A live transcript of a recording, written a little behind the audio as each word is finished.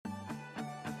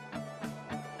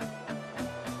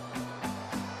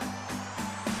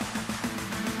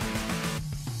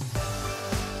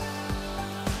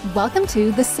Welcome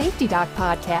to the Safety Doc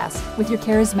Podcast with your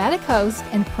charismatic host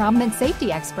and prominent safety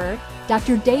expert,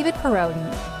 Dr. David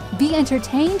Perrodin. Be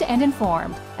entertained and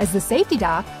informed as the Safety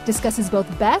Doc discusses both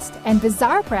best and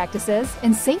bizarre practices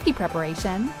in safety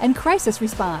preparation and crisis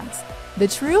response. The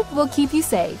truth will keep you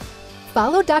safe.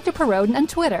 Follow Dr. Perrodin on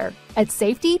Twitter at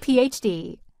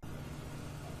SafetyPhD.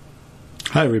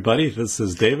 Hi, everybody. This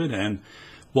is David, and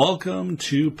welcome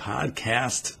to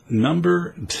podcast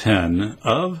number 10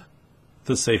 of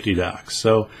the Safety Doc.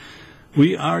 So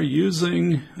we are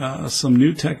using some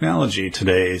new technology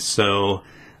today. So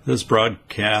this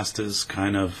broadcast is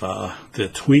kind of the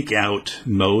tweak out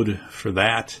mode for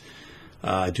that.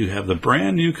 I do have the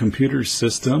brand new computer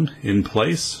system in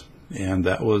place, and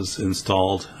that was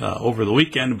installed over the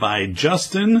weekend by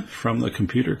Justin from the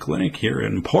Computer Clinic here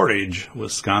in Portage,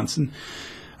 Wisconsin.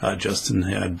 Justin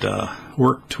had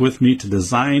worked with me to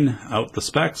design out the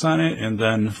specs on it, and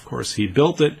then, of course, he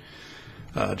built it.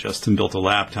 Justin built a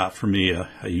laptop for me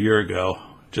a year ago,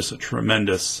 just a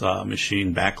tremendous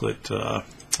machine, backlit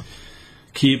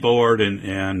keyboard,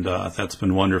 and that's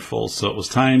been wonderful. So it was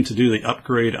time to do the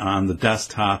upgrade on the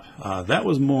desktop. That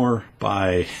was more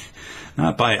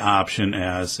not by option,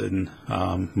 as in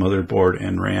motherboard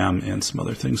and RAM and some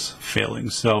other things failing.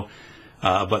 So,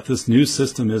 but this new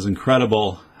system is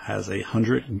incredible. Has a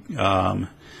 100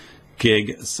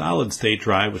 gig solid state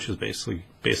drive, which is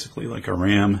basically like a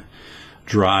RAM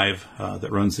drive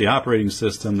that runs the operating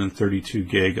system, then 32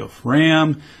 gig of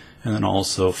RAM, and then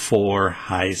also 4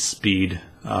 high-speed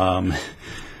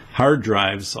hard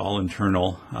drives, all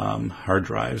internal hard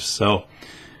drives. So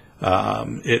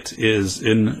it is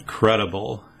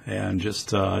incredible and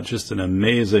just an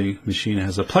amazing machine. It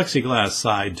has a plexiglass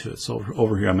side to it. So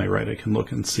over here on my right, I can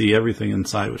look and see everything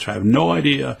inside, which I have no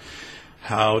idea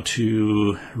how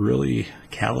to really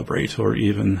calibrate or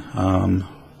even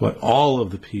what all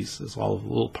of the pieces, all of the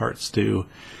little parts do.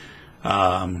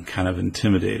 Kind of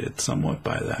intimidated somewhat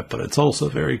by that, but it's also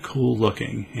very cool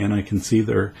looking. And I can see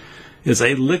there is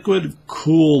a liquid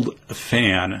cooled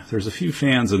fan. There's a few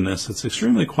fans in this. It's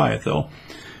extremely quiet though,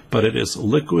 but it is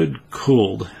liquid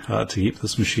cooled to keep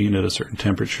this machine at a certain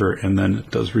temperature, and then it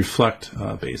does reflect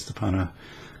based upon a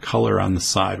color on the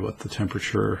side what the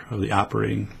temperature of the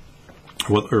operating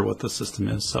or what the system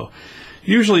is. So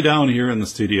usually down here in the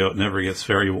studio, it never gets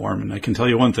very warm, and I can tell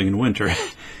you one thing: in winter,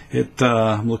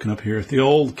 I'm looking up here at the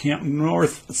old Camp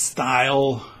North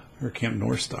style, or Camp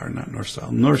North Star, not North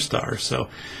Style, North Star. So,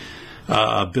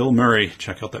 Bill Murray,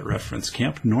 check out that reference,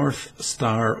 Camp North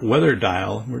Star weather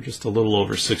dial. We're just a little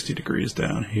over 60 degrees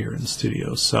down here in the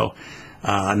studio, so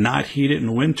not heated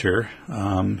in winter.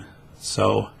 And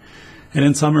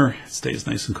in summer, it stays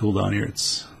nice and cool down here.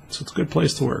 So it's a good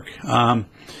place to work.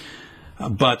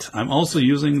 But I'm also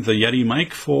using the Yeti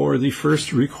mic for the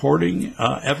first recording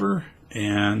ever,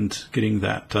 and getting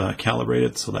that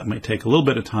calibrated, so that might take a little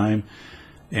bit of time.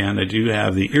 And I do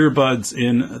have the earbuds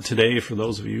in today. For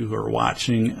those of you who are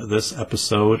watching this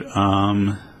episode,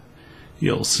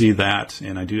 you'll see that.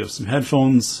 And I do have some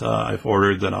headphones I've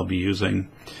ordered that I'll be using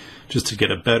just to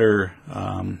get a better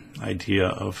idea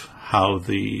of how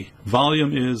the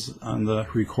volume is on the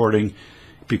recording,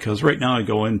 because right now I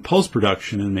go in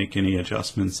post-production and make any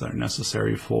adjustments that are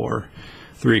necessary for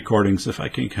the recordings. If I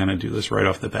can kind of do this right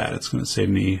off the bat, it's going to save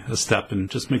me a step and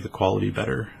just make the quality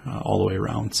better all the way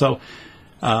around. So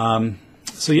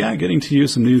yeah, getting to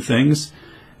use some new things,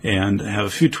 and have a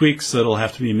few tweaks that'll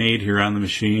have to be made here on the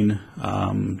machine.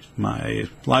 My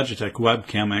Logitech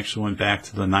webcam actually went back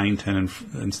to the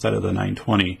 910 instead of the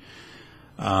 920,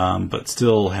 but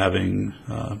still having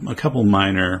a couple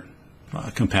minor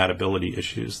compatibility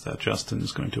issues that Justin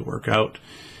is going to work out.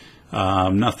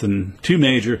 Nothing too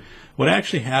major. What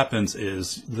actually happens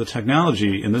is the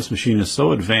technology in this machine is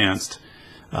so advanced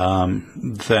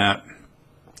that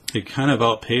it kind of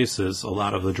outpaces a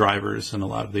lot of the drivers and a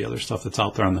lot of the other stuff that's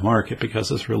out there on the market, because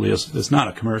this really is not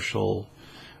a commercial,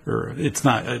 or it's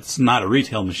not a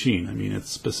retail machine. I mean, it's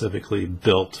specifically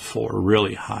built for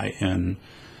really high-end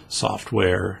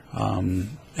software,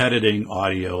 editing,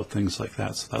 audio, things like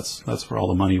that. So that's where all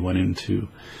the money went into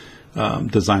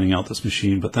designing out this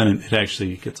machine. But then it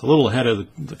actually gets a little ahead of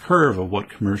the curve of what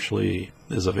commercially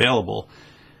is available.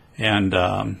 And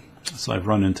so I've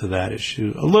run into that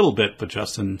issue a little bit, but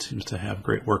Justin seems to have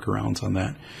great workarounds on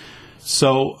that.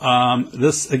 So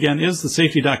this, again, is the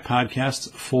Safety Doc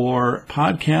Podcast for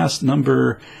podcast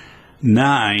number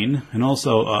 9. And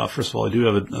also, first of all, I do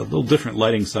have a little different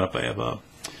lighting setup. I have a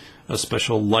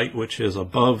special light which is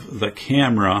above the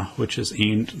camera, which is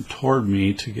aimed toward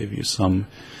me to give you some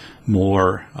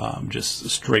more just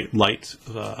straight light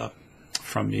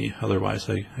from me. Otherwise,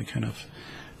 I kind of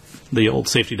the old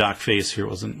Safety Doc face here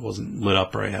wasn't lit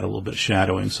up, or I had a little bit of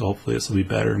shadowing, so hopefully this will be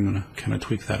better. I'm going to kind of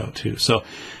tweak that out too. So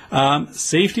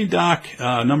Safety Doc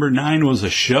number 9 was a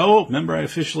show. Remember, I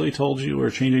officially told you we're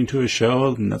changing to a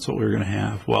show, and that's what we were going to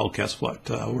have. Well, guess what?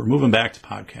 We're moving back to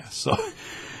podcasts. So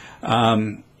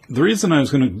the reason I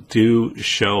was going to do a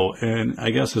show, and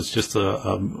I guess it's just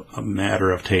a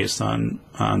matter of taste on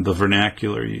the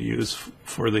vernacular you use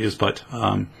for these, but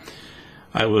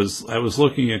I was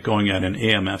looking at going at an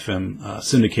AM/FM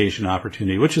syndication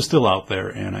opportunity, which is still out there,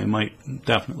 and I might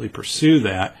definitely pursue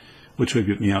that, which would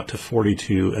get me out to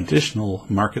 42 additional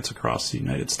markets across the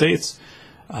United States.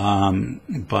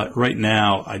 But right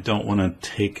now, I don't want to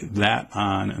take that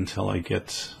on until I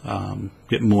get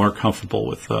more comfortable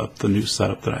with the new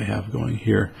setup that I have going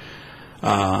here.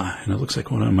 And it looks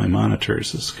like one of my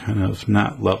monitors is kind of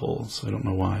not level, so I don't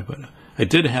know why, but I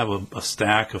did have a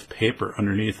stack of paper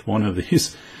underneath one of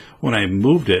these when I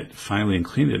moved it finally and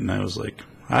cleaned it, and I was like,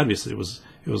 obviously it was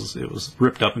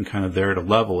ripped up and kind of there to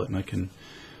level it, and I can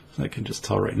just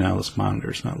tell right now this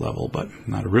monitor is not level, but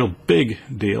not a real big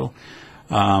deal.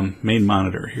 Main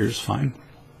monitor here's fine.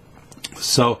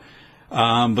 So,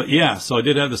 but yeah, so I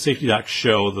did have the Safety Doc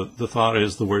show. The thought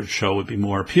is the word show would be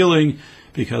more appealing,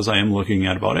 because I am looking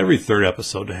at about every third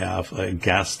episode to have a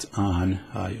guest on,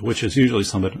 which is usually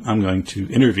somebody I'm going to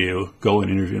go and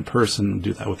interview in person,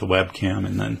 do that with a webcam,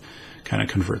 and then kind of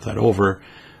convert that over,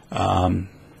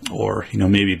 or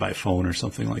maybe by phone or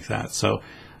something like that. So,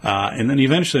 and then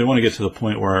eventually I want to get to the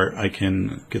point where I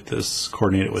can get this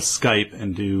coordinated with Skype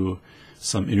and do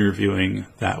some interviewing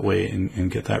that way and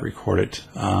get that recorded.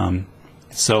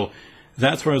 So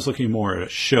that's where I was looking more at a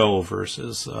show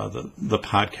versus the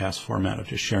podcast format of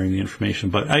just sharing the information.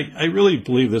 But I really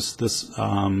believe this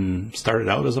started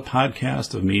out as a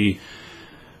podcast of me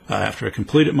after I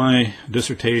completed my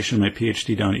dissertation, my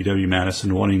PhD down at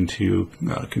UW-Madison, wanting to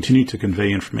continue to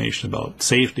convey information about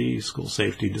safety, school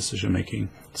safety, decision making.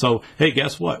 So, hey,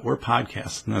 guess what? We're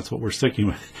podcasts, and that's what we're sticking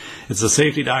with. It's a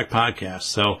Safety Doc podcast.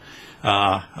 So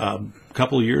a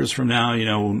couple of years from now,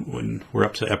 when we're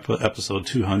up to episode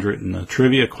 200 and the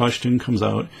trivia question comes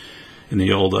out in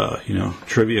the old,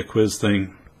 trivia quiz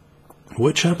thing,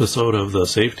 which episode of the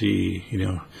Safety,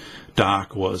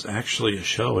 Doc was actually a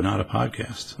show and not a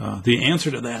podcast? The answer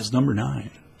to that is number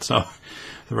 9. So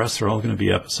the rest are all going to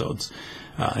be episodes,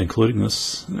 including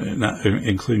podcast.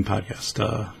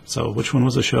 So which one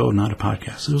was a show and not a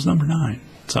podcast? It was number 9.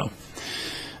 So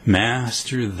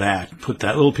master that. Put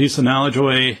that little piece of knowledge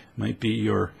away. Might be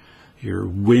your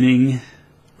winning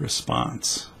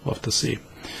response. We'll have to see.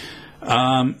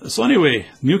 So anyway,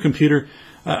 new computer.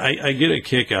 I get a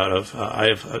kick out of. I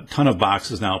have a ton of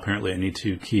boxes now. Apparently, I need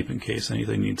to keep in case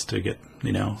anything needs to get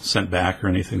sent back or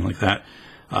anything like that,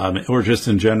 or just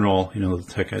in general. The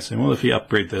tech guy saying, "Well, if you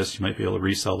upgrade this, you might be able to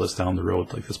resell this down the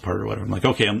road, like this part or whatever." I'm like,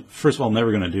 "Okay, first of all, I'm never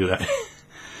going to do that."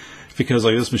 Because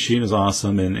this machine is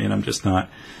awesome, and I'm just not,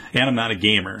 and I'm not a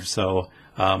gamer, so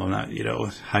I'm not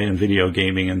high-end video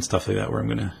gaming and stuff like that, where I'm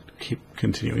going to keep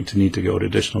continuing to need to go to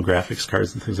additional graphics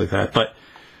cards and things like that.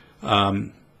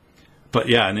 But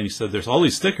yeah, and then he said there's all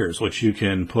these stickers which you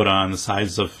can put on the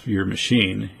sides of your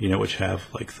machine, which have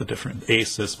like the different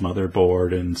Asus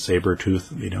motherboard and Sabertooth,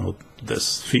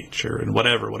 this feature and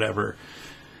whatever,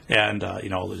 and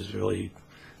all these really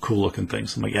cool looking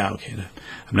things. I'm like, yeah, okay,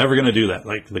 I'm never going to do that.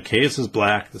 Like, the case is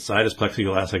black, the side is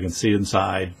plexiglass, I can see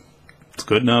inside. It's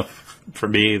good enough for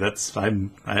me.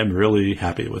 I'm really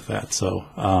happy with that. So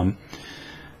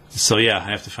yeah,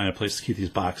 I have to find a place to keep these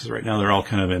boxes. Right now they're all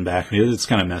kind of in back. It's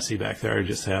kind of messy back there.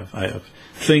 I have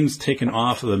things taken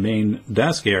off of the main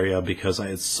desk area because I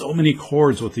had so many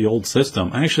cords with the old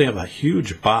system. I actually have a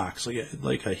huge box,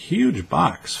 like a huge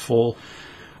box full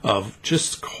of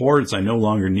just cords I no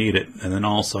longer needed. And then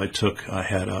also I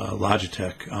had a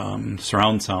Logitech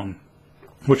surround sound,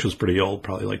 which was pretty old,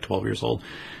 probably like 12 years old.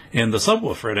 And the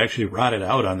subwoofer had actually rotted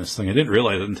out on this thing. I didn't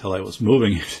realize it until I was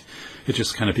moving it. It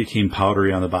just kind of became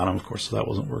powdery on the bottom, of course, so that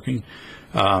wasn't working.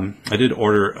 I did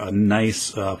order a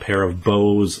nice pair of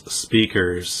Bose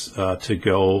speakers to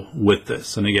go with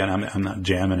this. And again, I'm not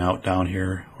jamming out down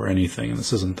here or anything, and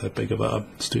this isn't that big of a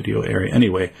studio area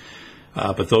anyway.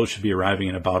 But those should be arriving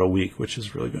in about a week, which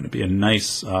is really going to be a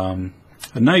nice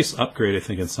upgrade, I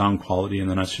think, in sound quality. And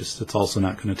then it's also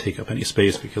not going to take up any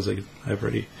space because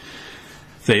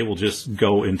they will just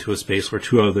go into a space where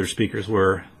 2 other speakers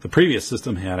were. The previous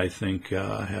system had, I think,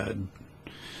 had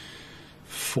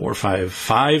 4 or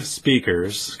 5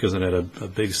 speakers, because it had a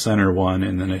big center one,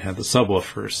 and then it had the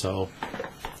subwoofer, so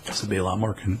this would be a lot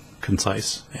more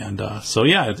concise. And so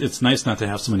yeah, it's nice not to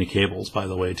have so many cables, by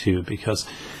the way, too, because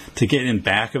to get in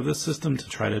back of the system to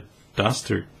try to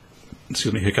dust or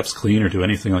hiccups clean or do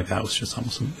anything like that. It was just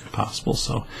almost impossible.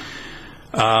 So,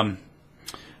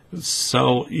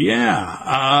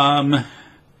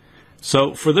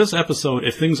 so for this episode,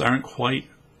 if things aren't quite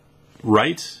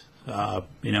right,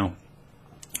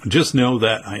 just know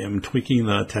that I am tweaking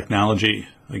the technology.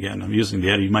 Again, I'm using the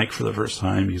Yeti mic for the first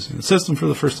time, using the system for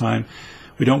the first time.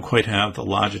 We don't quite have the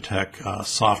Logitech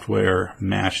software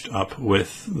matched up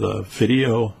with the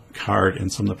video card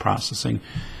and some of the processing.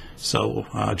 So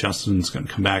Justin's going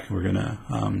to come back and we're going to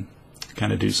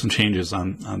kind of do some changes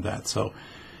on that. So,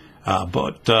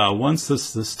 but once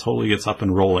this totally gets up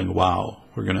and rolling, wow,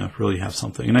 we're going to really have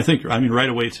something. And right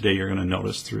away today, you're going to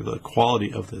notice through the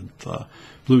quality of the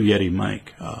Blue Yeti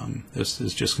mic, this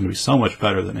is just going to be so much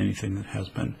better than anything that has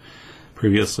been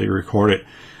previously recorded.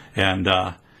 And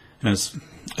it's,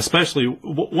 especially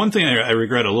one thing I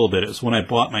regret a little bit is when I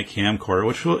bought my camcorder,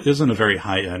 which isn't a very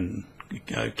high-end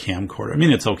camcorder. I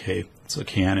mean, it's okay. It's a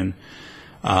Canon.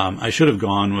 I should have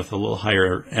gone with a little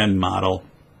higher-end model,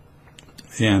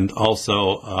 and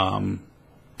also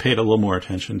paid a little more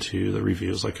attention to the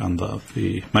reviews, like on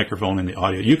the microphone and the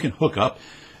audio. You can hook up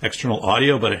external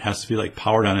audio, but it has to be like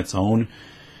powered on its own,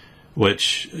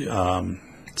 which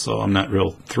so I'm not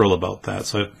real thrilled about that.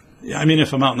 So I mean,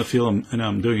 if I'm out in the field and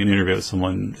I'm doing an interview with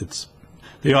someone,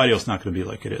 the audio is not going to be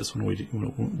like it is when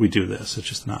we do this. It's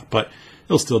just not, but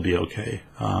it'll still be okay.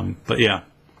 But yeah,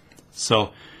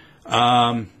 so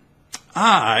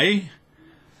I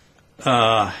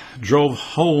drove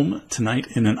home tonight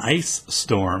in an ice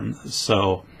storm.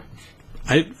 So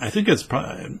I think it's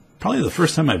probably the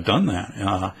first time I've done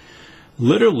that.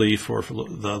 Literally for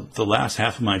the last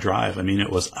half of my drive, I mean,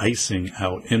 it was icing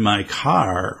out. In my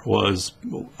car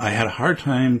I had a hard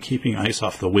time keeping ice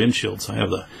off the windshield, so I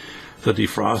have the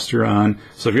defroster on.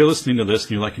 So if you're listening to this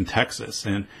and you're like in Texas,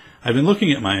 and I've been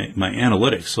looking at my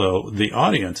analytics, so the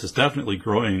audience is definitely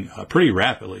growing pretty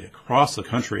rapidly across the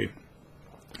country.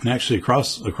 And actually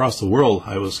across the world,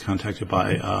 I was contacted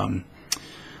by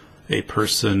a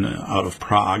person out of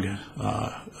Prague,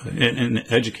 an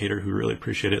educator who really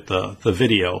appreciated the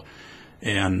video,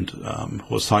 and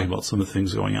was talking about some of the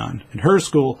things going on in her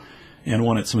school and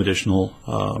wanted some additional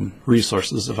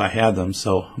resources if I had them.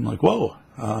 So I'm like, whoa,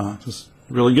 this is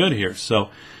really good here.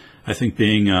 So I think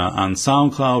being on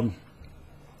SoundCloud,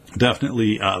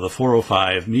 definitely the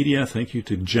 405 Media, thank you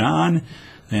to John,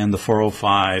 and the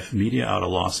 405 Media out of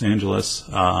Los Angeles.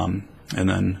 And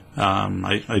then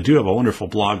I do have a wonderful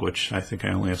blog, which I think I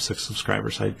only have 6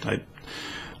 subscribers. I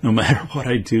no matter what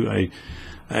I do, I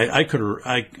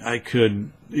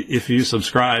could if you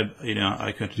subscribe,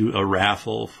 I could do a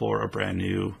raffle for a brand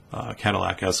new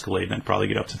Cadillac Escalade, and I'd probably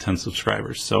get up to 10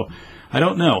 subscribers. So I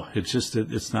don't know. It's just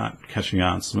it's not catching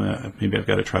on. So maybe I've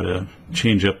got to try to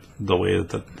change up the way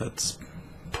that's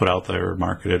put out there or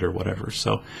marketed or whatever.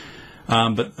 So.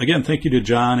 But again, thank you to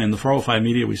John and the 405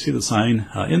 Media. We see the sign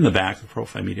in the back, the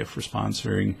 405 Media, for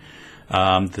sponsoring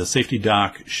the Safety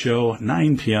Doc show,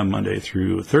 9 p.m. Monday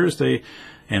through Thursday.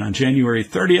 And on January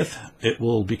 30th, it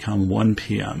will become 1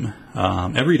 p.m.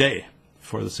 Every day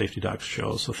for the Safety Doc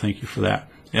show. So thank you for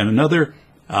that. And another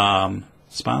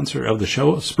sponsor of the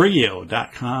show,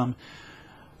 Sprigeo.com,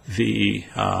 the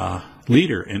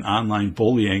leader in online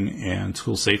bullying and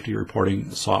school safety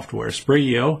reporting software.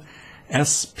 Sprigeo,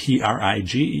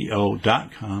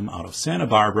 Sprigeo.com, out of Santa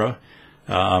Barbara.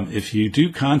 If you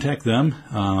do contact them,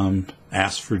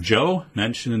 ask for Joe.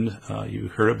 Mentioned you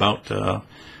heard about the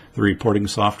reporting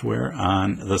software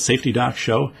on the Safety Doc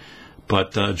show.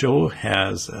 But Joe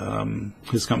has,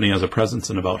 his company has a presence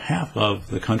in about half of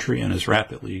the country and is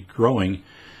rapidly growing.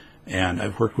 And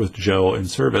I've worked with Joe and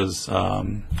serve as,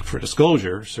 for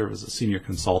disclosure, serve as a senior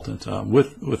consultant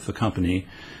with the company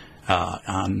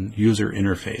on user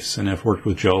interface. And I've worked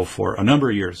with Joe for a number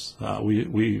of years.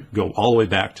 We go all the way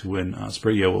back to when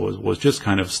Sprigeo was just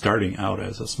kind of starting out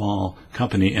as a small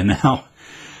company. And now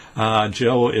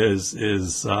Joe is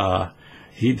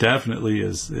he definitely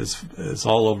is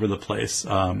all over the place,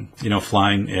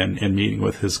 flying and meeting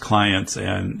with his clients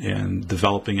and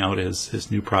developing out his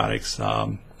new products,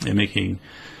 and making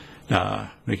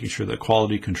sure that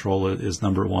quality control is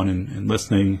number one, and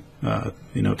listening, to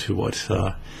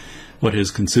what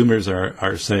his consumers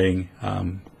are saying.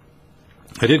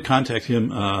 I did contact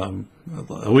him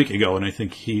a week ago, and I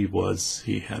think he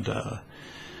had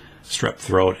strep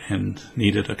throat and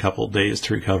needed a couple of days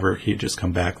to recover. He had just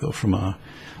come back though from a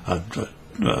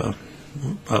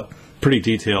pretty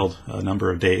detailed number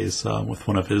of days with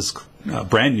one of his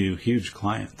brand new huge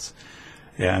clients,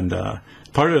 and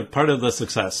part of the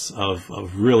success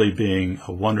of really being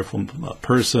a wonderful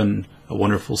person, a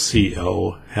wonderful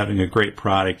CEO, having a great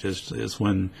product is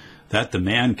when that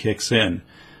demand kicks in.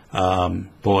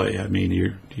 boy, I mean,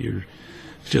 you're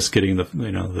just getting the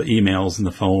emails and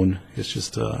the phone. It's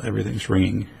just everything's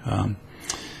ringing.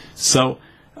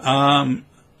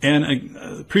 And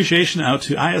appreciation out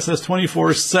to ISS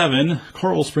 24/7,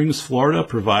 Coral Springs, Florida,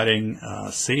 providing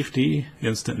safety,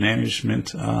 instant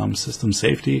management system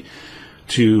safety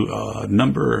to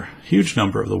huge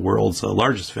number of the world's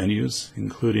largest venues,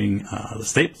 including the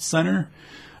Staples Center,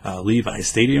 Levi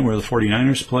Stadium, where the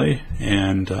 49ers play,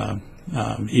 and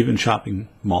even shopping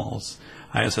malls.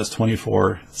 ISS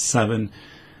 24/7,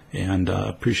 and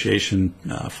appreciation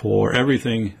for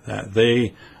everything that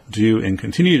they do and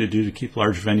continue to do to keep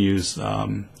large venues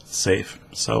safe.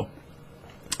 So,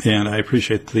 and I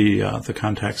appreciate the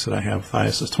contacts that I have with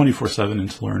ISS 24/7 and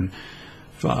to learn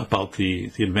about the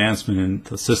advancement in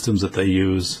the systems that they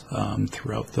use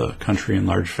throughout the country in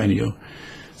large venue.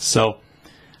 So,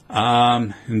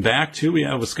 and back to, we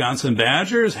have Wisconsin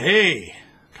Badgers. Hey,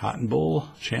 Cotton Bowl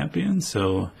champions.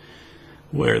 So,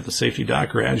 where the safety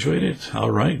doc graduated.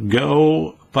 All right,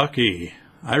 go Bucky.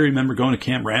 I remember going to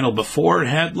Camp Randall before it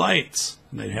had lights.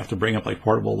 They'd have to bring up like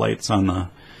portable lights on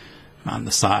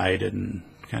the side and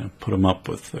kind of put them up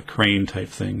with a crane type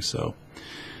thing. So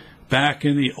back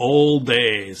in the old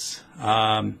days.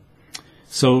 Driving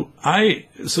I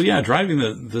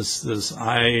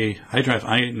drive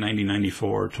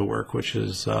I-90/94 to work, which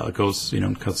is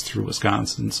cuts through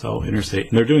Wisconsin, so interstate.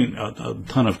 And they're doing a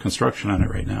ton of construction on it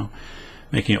right now,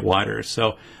 making it wider.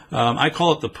 So I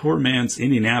call it the poor man's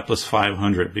Indianapolis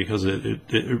 500 because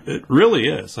it really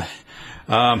is.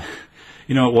 At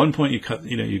one point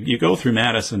you go through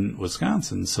Madison,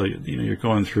 Wisconsin, so you're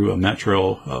going through a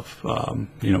metro of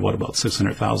about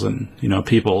 600,000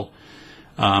 people.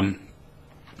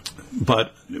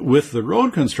 But with the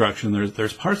road construction,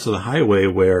 there's parts of the highway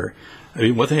where,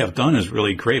 what they have done is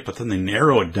really great, but then they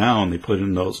narrow it down. They put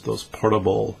in those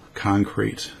portable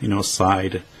concrete,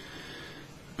 side,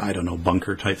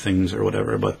 bunker type things or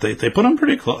whatever. But they put them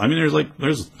pretty close. I mean,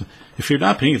 there's if you're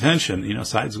not paying attention,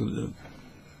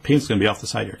 paint's going to be off the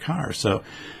side of your car. So,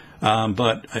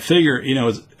 but I figure,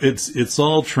 it's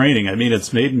all training. I mean,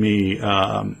 it's made me,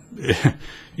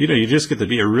 you just get to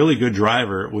be a really good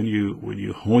driver when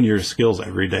you hone your skills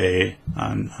every day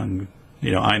on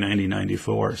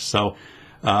I-90/94. So,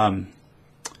 I'm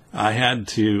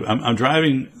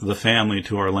driving the family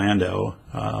to Orlando,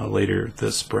 later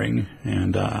this spring,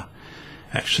 and,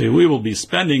 actually we will be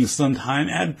spending some time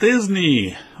at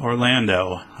Disney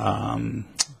Orlando.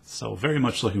 So very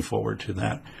much looking forward to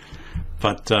that.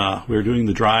 But we're doing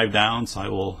the drive down,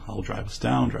 so I'll drive us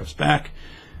down, drive us back.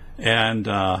 And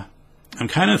I'm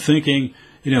kind of thinking,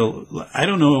 I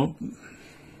don't know,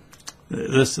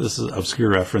 this is an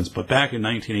obscure reference, but back in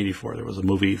 1984 there was a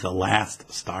movie, The Last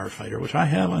Starfighter, which I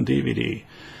have on DVD.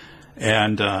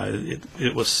 And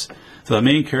it was, the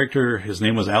main character, his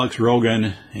name was Alex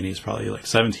Rogan, and he's probably like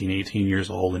 17, 18 years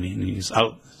old, and he's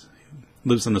out,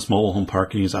 lives in this mobile home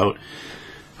park, and he's out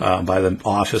by the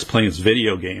office playing this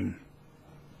video game.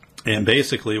 And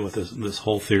basically with this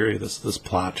whole theory, this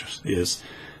plot is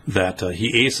that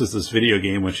he aces this video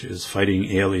game, which is fighting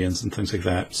aliens and things like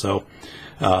that. So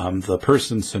the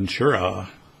person Centuri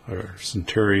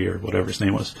or whatever his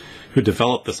name was, who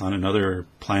developed this on another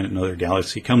planet, another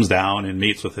galaxy, comes down and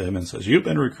meets with him and says, "You've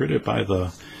been recruited by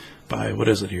what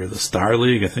is it here, the Star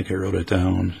League?" I think I wrote it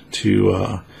down,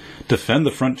 to defend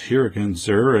the frontier against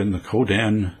Zur and the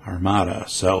Kodan Armada.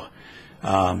 So,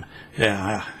 I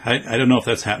don't know if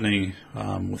that's happening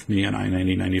with me on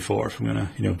I-90/94, if I'm going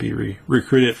to be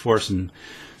recruited for some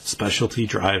specialty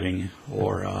driving,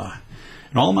 or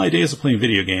in all my days of playing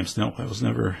video games, no, I was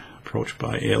never approached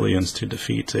by aliens to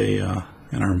defeat an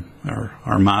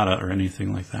armada or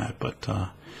anything like that. But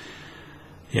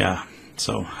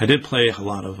so I did play a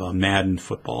lot of Madden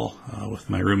football with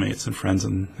my roommates and friends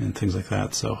and things like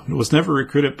that. So I was never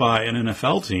recruited by an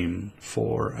NFL team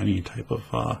for any type of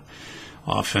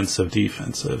offensive,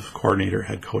 defensive coordinator,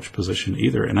 head coach position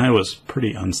either, and I was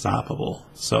pretty unstoppable.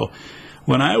 So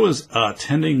when I was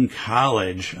attending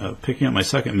college, picking up my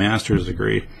second master's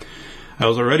degree, I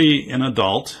was already an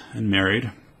adult and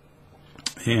married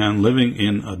and living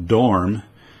in a dorm.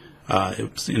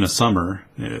 It was in the summer,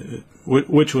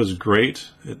 which was great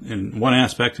in one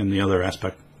aspect, and the other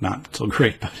aspect not so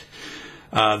great. But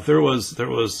there were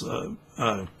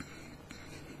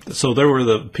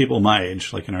the people my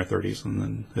age, like in our 30s, and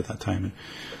then at that time,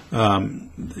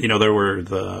 there were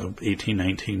the 18,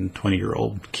 19,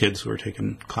 20-year-old kids who were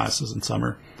taking classes in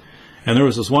summer. And there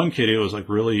was this one kid who was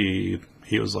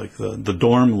he was like the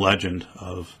dorm legend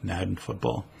of Madden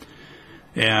football.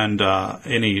 And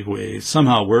anyway,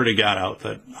 somehow word got out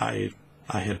that I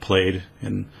I had played,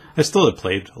 and I still had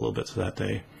played a little bit to that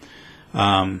day.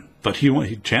 But he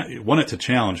wanted to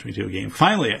challenge me to a game.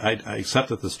 Finally, I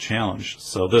accepted this challenge.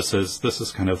 So this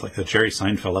is kind of like a Jerry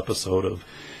Seinfeld episode of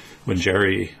when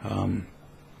Jerry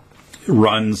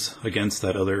runs against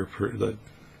the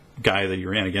guy that you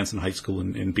ran against in high school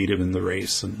and beat him in the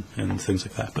race and things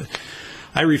like that. But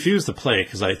I refused to play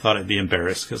because I thought I'd be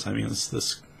embarrassed because, I mean,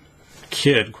 this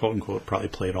kid, quote unquote, probably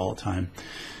played all the time.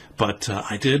 But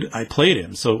I played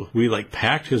him. So we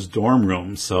packed his dorm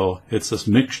room. So it's this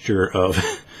mixture of,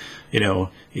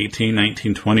 18,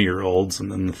 19, 20-year-olds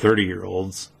and then the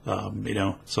 30-year-olds,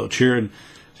 so cheering,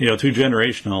 two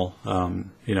generational,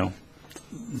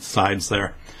 sides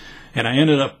there. And I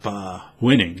ended up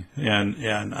winning.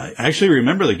 And I actually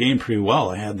remember the game pretty well.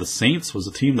 I had the Saints was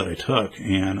the team that I took,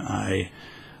 and I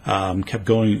kept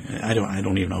going. I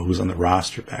don't even know who was on the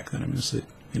roster back then. I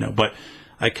mean, but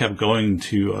I kept going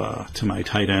to my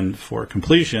tight end for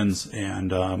completions,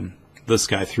 and this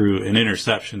guy threw an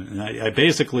interception, and I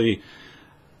basically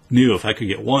knew if I could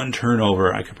get one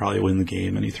turnover, I could probably win the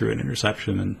game. And he threw an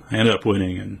interception, and I ended up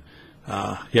winning. And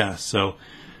so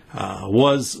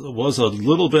was a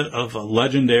little bit of a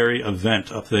legendary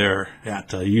event up there at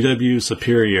UW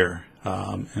Superior.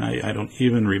 And I don't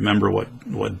even remember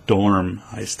what dorm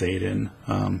I stayed in.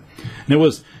 And it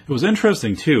was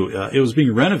interesting too. It was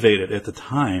being renovated at the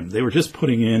time. They were just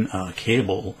putting in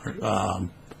cable,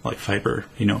 like fiber,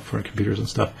 for computers and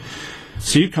stuff.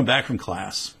 So you'd come back from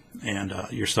class and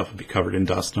your stuff would be covered in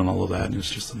dust and all of that, and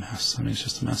it's just a mess. I mean, it's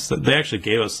just a mess. They actually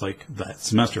gave us that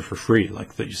semester for free,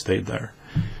 that you stayed there.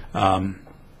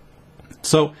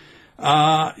 So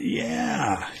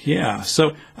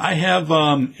So I have,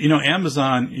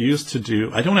 Amazon used to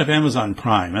do, I don't have Amazon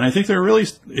Prime. And I think they're really,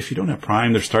 if you don't have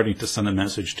Prime, they're starting to send a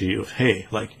message to you of, hey,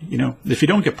 if you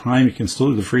don't get Prime, you can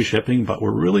still do the free shipping, but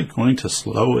we're really going to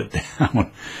slow it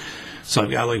down. So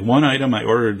I've got one item I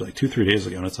ordered 2-3 days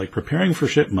ago, and it's preparing for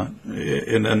shipment.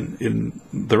 And then in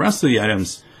the rest of the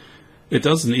items, it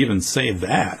doesn't even say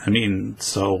that. I mean,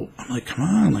 so I'm come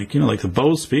on, the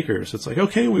Bose speakers. It's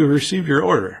okay, we received your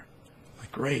order.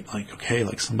 Great, okay,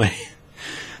 somebody,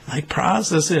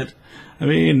 process it. I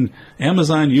mean,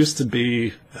 Amazon used to be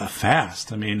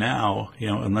fast. I mean, now,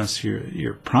 unless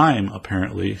you're Prime,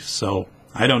 apparently. So,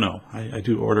 I don't know. I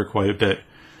do order quite a bit.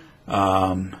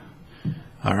 All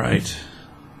right.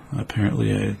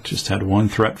 Apparently, I just had one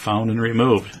threat found and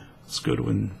removed. It's good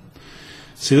when...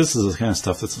 See, this is the kind of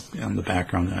stuff that's in the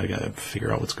background. I got to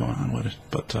figure out what's going on with it.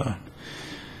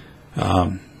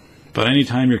 But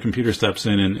anytime your computer steps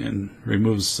in and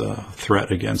removes a threat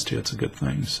against you, it's a good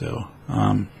thing. So,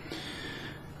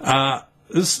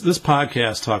 this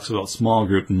podcast talks about small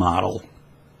group model.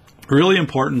 Really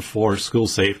important for school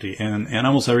safety, and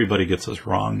almost everybody gets this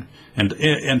wrong,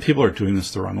 and people are doing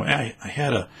this the wrong way.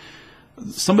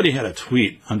 Somebody had a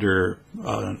tweet under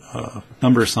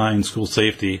number sign school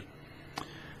safety,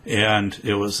 and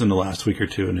it was in the last week or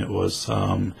two, and it was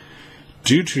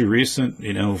due to recent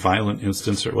violent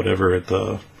incidents or whatever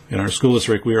in our school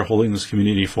district, we are holding this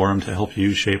community forum to help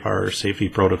you shape our safety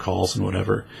protocols and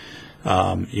whatever.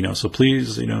 So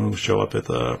please show up at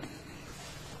the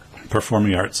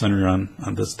Performing Arts Center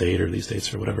on this date or these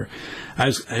dates or whatever. I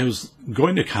was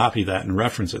going to copy that and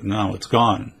reference it. Now it's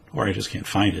gone, or I just can't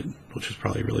find it, which is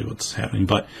probably really what's happening.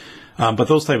 But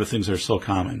those type of things are so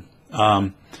common.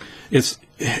 It's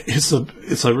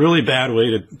a really bad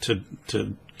way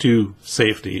to do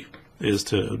safety is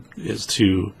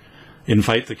to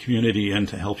invite the community in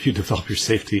to help you develop your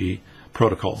safety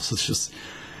protocols. It's just,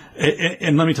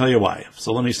 and let me tell you why.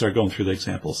 So let me start going through the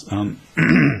examples. I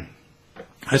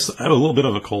have a little bit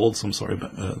of a cold, so I'm sorry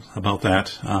about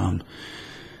that.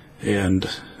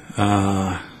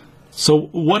 So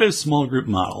what is small group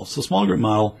model? So small group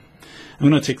model, I'm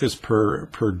going to take this per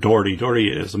Doherty. Doherty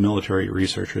is a military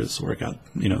researcher. This is where I got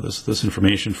this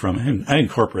information from, and I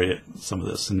incorporated some of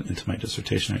this into my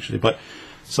dissertation actually. But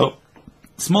so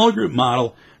small group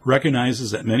model recognizes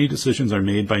that many decisions are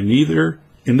made by neither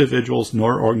individuals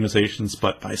nor organizations,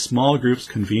 but by small groups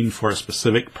convened for a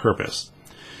specific purpose.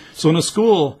 So in a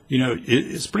school,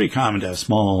 it's pretty common to have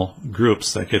small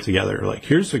groups that get together.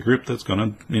 Here's a group that's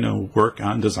going to, work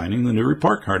on designing the new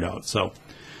report card out. So,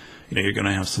 you're going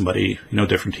to have somebody,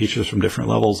 different teachers from different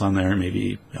levels on there.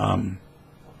 Maybe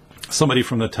somebody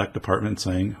from the tech department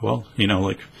saying, well,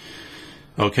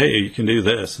 okay, you can do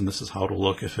this, and this is how it'll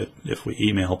look if we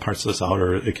email parts of this out,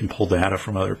 or it can pull data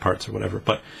from other parts or whatever.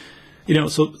 But,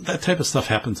 so that type of stuff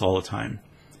happens all the time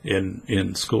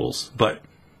in schools. But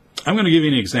I'm going to give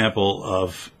you an example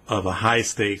of a high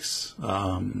stakes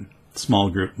small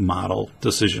group model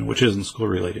decision, which isn't school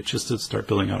related, just to start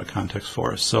building out a context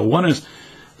for us. So one is,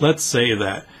 let's say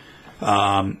that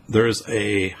there's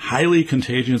a highly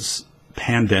contagious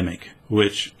pandemic,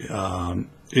 which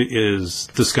is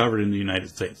discovered in the United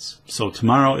States. So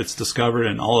tomorrow it's discovered,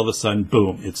 and all of a sudden,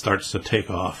 boom, it starts to take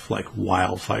off like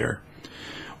wildfire.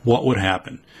 What would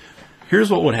happen? Here's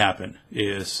what would happen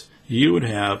is you would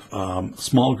have a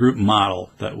small group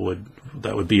model that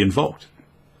would be invoked.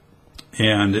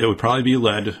 And it would probably be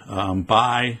led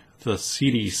by the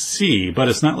CDC, but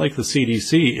it's not like the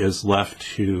CDC is left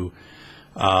to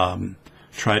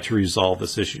try to resolve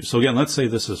this issue. So again, let's say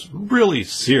this is really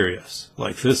serious.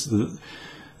 Like this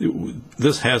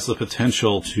has the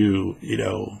potential to,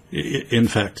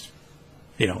 infect,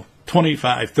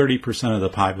 25, 30% of the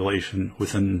population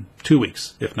within 2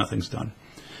 weeks if nothing's done.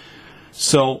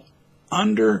 So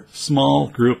under small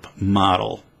group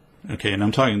model, okay, and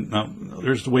I'm talking, now,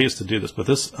 there's ways to do this, but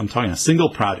I'm talking a single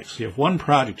project. So you have one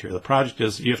project here. The project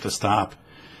is you have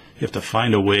to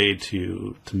find a way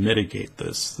to mitigate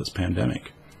this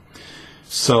pandemic.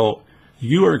 So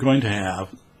you are going to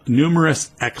have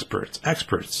numerous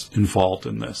experts involved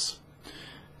in this.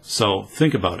 So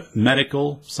think about it.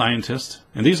 Medical scientists,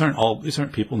 and these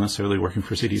aren't people necessarily working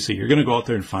for CDC. You're going to go out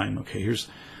there and find, okay, here's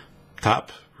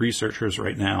top researchers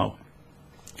right now,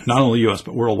 not only U.S.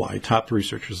 but worldwide, top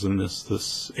researchers in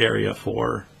this area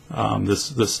for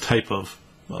this type of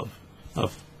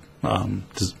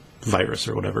virus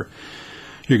or whatever.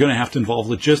 You're going to have to involve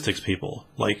logistics people,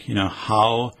 like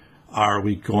how are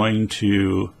we going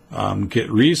to get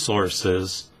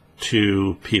resources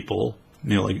to people,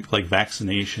 like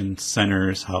vaccination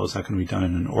centers? How is that going to be done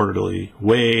in an orderly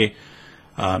way?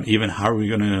 Even how are we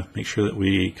going to make sure that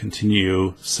we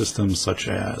continue systems such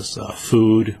as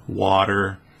food,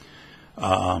 water,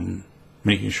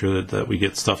 making sure that we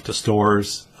get stuff to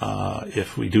stores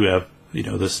if we do have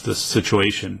this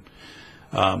situation.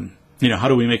 How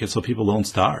do we make it so people don't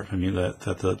starve? I mean that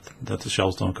the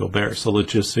shelves don't go bare. So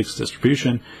logistics,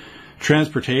 distribution,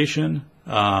 transportation,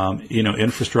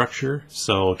 infrastructure.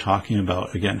 So talking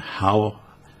about again how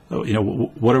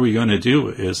what are we going to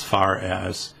do as far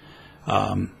as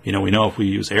we know if we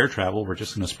use air travel, we're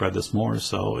just going to spread this more.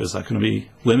 So is that going to be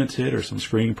limited or some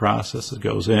screening process that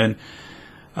goes in?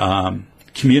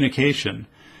 Communication.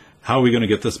 How are we going to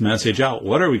get this message out?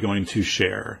 What are we going to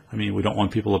share? I mean, we don't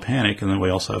want people to panic, and then we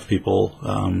also have people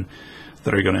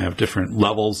that are going to have different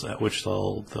levels at which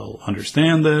they'll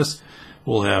understand this.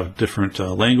 We'll have different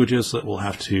languages that we'll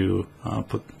have to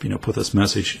put this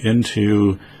message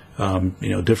into.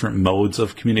 Different modes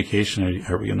of communication.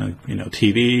 Are we going to,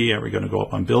 TV? Are we going to go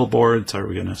up on billboards? Are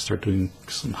we going to start doing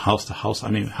some house to house?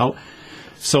 I mean, how?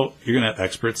 So you're going to have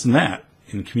experts in that,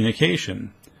 in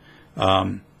communication.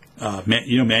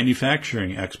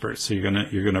 Manufacturing experts. So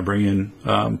you're gonna bring in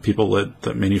people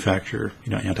that manufacture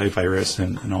antivirus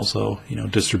and also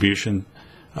distribution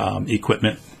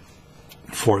equipment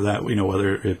for that.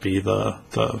 Whether it be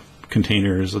the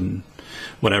containers and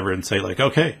whatever, and say like,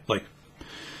 okay, like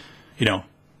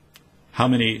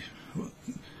how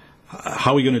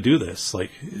are we going to do this?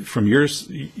 Like from yours,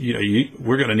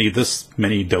 we're going to need this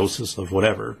many doses of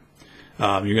whatever.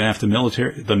 You're going to have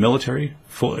the military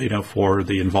for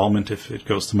the involvement if it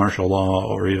goes to martial law,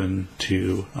 or even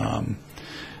to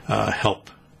help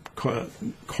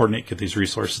coordinate, get these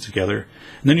resources together.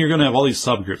 And then you're going to have all these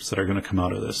subgroups that are going to come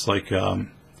out of this. Like,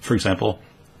 for example,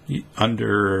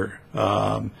 under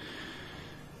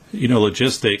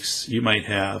logistics, you might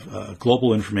have a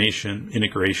global information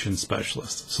integration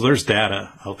specialist. So there's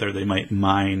data out there they might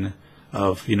mine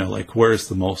of, like where's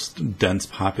the most dense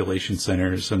population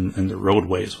centers and the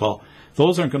roadways. Well,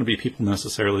 those aren't going to be people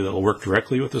necessarily that will work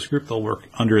directly with this group. They'll work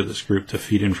under this group to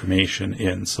feed information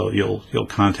in. So you'll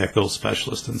contact those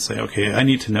specialists and say, okay, I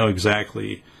need to know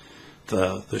exactly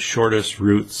the shortest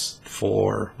routes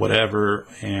for whatever,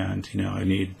 and I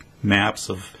need maps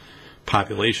of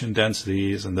population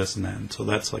densities and this and that. And so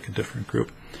that's like a different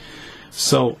group.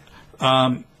 So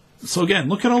again,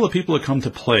 look at all the people that come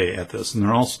to play at this, and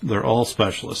they're all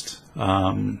specialists.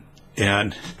 And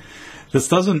this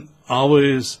doesn't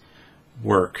always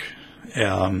work.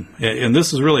 And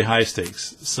this is really high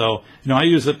stakes. So, I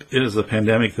use it as a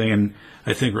pandemic thing, and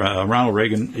I think Ronald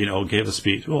Reagan, gave a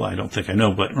speech. Well, I don't think I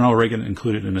know, but Ronald Reagan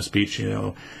included in a speech,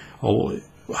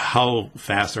 how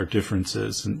fast our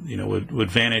differences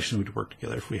would vanish, and we'd work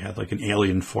together if we had like an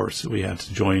alien force that we had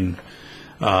to join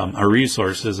our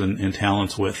resources and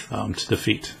talents with to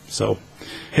defeat. So,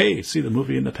 hey, see the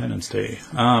movie Independence Day.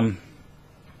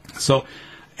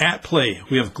 at play,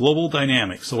 we have global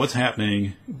dynamics. So what's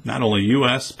happening, not only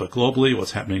U.S., but globally,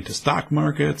 what's happening to stock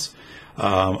markets?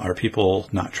 Are people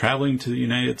not traveling to the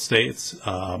United States?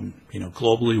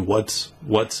 Globally,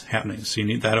 what's happening? So you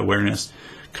need that awareness.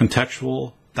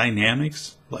 Contextual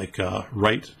dynamics, like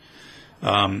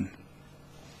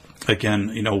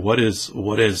again, what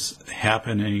is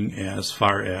happening as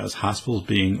far as hospitals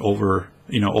being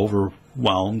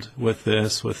overwhelmed with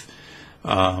this, with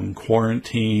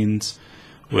quarantines,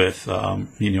 with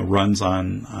runs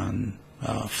on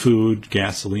food,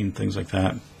 gasoline, things like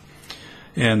that.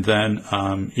 And then,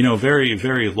 very,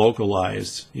 very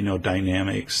localized,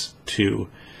 dynamics too,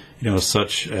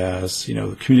 such as,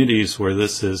 the communities where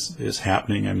this is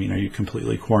happening. I mean, are you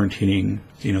completely quarantining,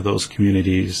 those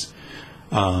communities,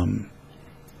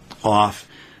 off?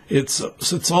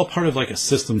 It's all part of like a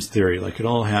systems theory, like it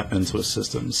all happens with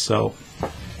systems. So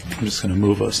I'm just going to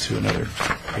move us to another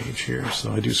page here.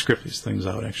 So I do script these things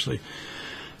out actually.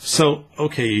 So,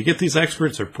 okay, you get these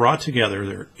experts are brought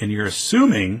together and you're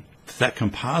assuming that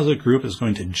composite group is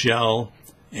going to gel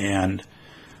and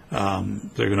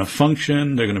they're going to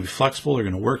function, they're going to be flexible, they're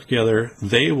going to work together.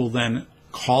 They will then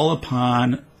call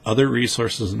upon other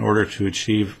resources in order to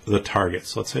achieve the target.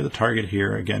 So let's say the target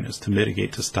here, again, is to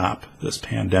mitigate, to stop this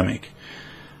pandemic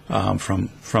from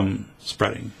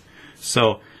spreading.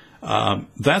 So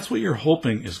that's what you're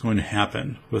hoping is going to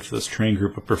happen with this trained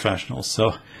group of professionals.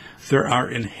 So there are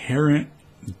inherent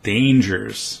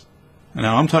dangers.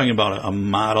 Now, I'm talking about a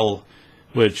model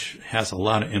which has a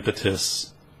lot of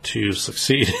impetus to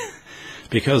succeed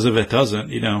because if it doesn't,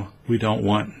 we don't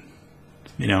want,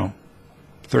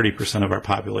 30% of our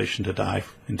population to die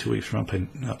in 2 weeks from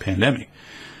a pandemic.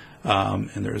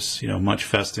 And there's, much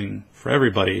vesting for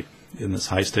everybody in this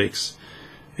high stakes.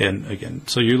 And again,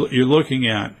 so you're looking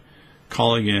at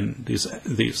calling in these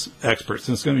experts.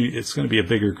 And it's going to be a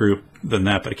bigger group than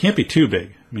that, but it can't be too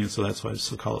big. I mean, so that's why I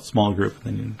still call it small group, and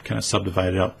then you kind of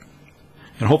subdivide it up.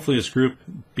 And hopefully this group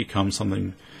becomes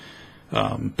something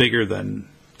bigger than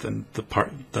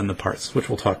the parts, which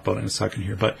we'll talk about in a second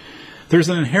here. But there's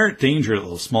an inherent danger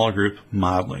of small group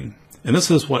modeling. And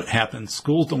this is what happens.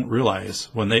 Schools don't realize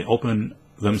when they open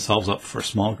themselves up for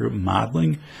small group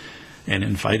modeling and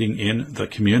inviting in the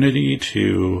community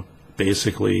to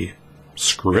basically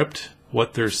script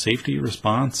what their safety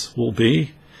response will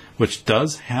be, which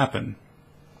does happen.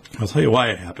 I'll tell you why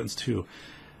it happens too.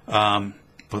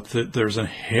 But there's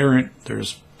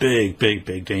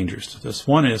big dangers to this.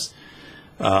 One is,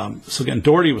 so again,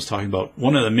 Doherty was talking about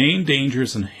one of the main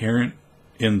dangers inherent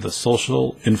in the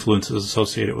social influences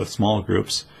associated with small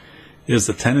groups is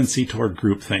the tendency toward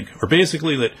groupthink, or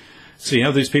basically that, so you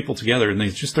have these people together and they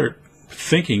just start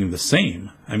thinking the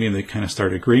same. I mean, they kind of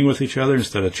start agreeing with each other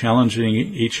instead of challenging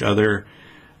each other,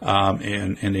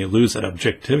 and they lose that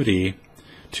objectivity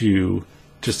to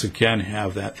just again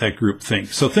have that group think.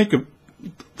 So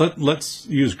let's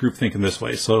use group think in this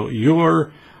way. So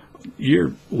you're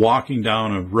walking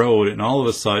down a road and all of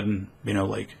a sudden,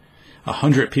 like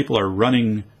 100 people are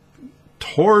running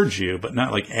towards you, but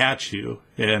not like at you.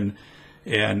 And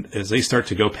as they start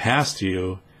to go past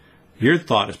you, your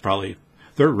thought is probably,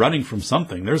 they're running from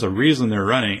something. There's a reason they're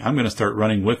running. I'm going to start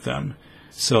running with them.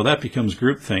 So that becomes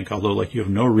groupthink, although like you have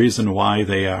no reason why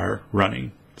they are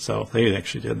running. So they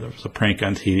actually there was a prank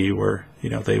on TV where,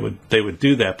 they would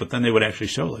do that, but then they would actually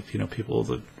show like, people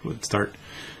that would start,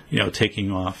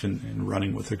 taking off and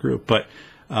running with the group. But,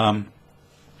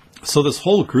 so this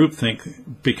whole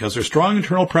groupthink, because there's strong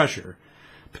internal pressure,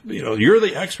 you're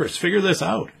the experts, figure this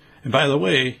out. And by the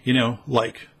way,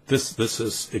 like this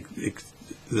is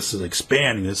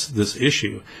expanding this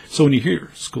issue. So when you hear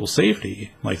school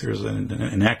safety, like there's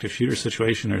an active shooter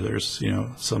situation, or there's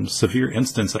some severe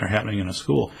incidents that are happening in a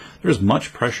school, there's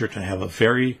much pressure to have a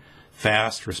very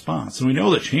fast response. And we know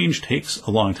that change takes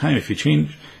a long time. If you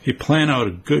plan out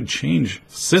a good change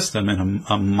system and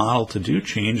a model to do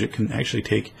change, it can actually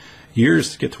take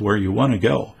years to get to where you want to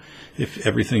go if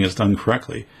everything is done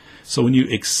correctly. So when you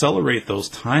accelerate those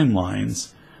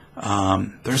timelines,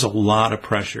 there's a lot of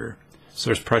pressure.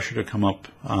 So there's pressure to come up,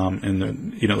 and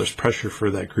there's pressure for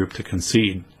that group to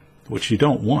concede, which you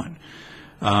don't want.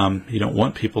 You don't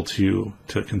want people to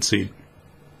concede.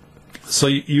 So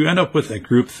you end up with that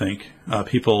groupthink,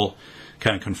 people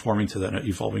kind of conforming to that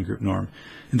evolving group norm.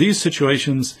 In these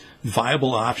situations,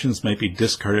 viable options might be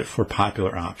discarded for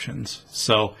popular options.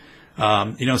 So,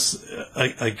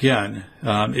 again,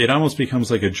 it almost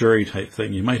becomes like a jury type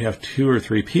thing. You might have 2 or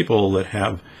 3 people that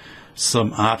have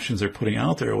some options they're putting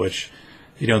out there, which,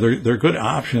 they're good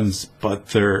options, but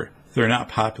they're not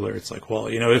popular. It's like, well,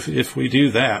 if we do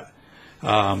that,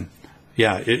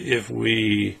 if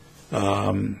we,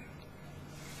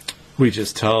 we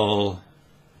just tell,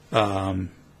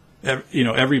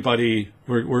 everybody,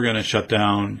 we're going to shut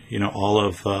down, all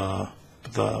of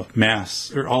the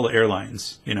mass or all the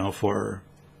airlines, for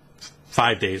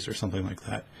 5 days or something like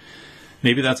that.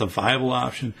 Maybe that's a viable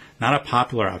option, not a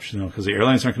popular option, though, because the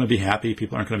airlines aren't going to be happy.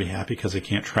 People aren't going to be happy because they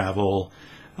can't travel.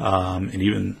 And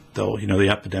even though, the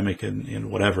epidemic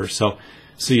and whatever. So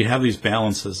you have these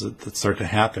balances that start to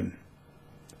happen.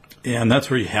 And that's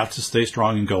where you have to stay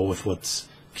strong and go with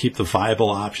keep the viable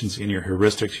options in your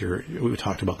heuristics. We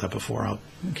talked about that before. I'll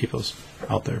keep those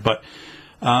out there. But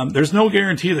there's no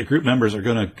guarantee that group members are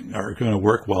going to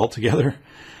work well together.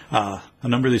 A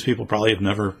number of these people probably have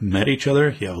never met each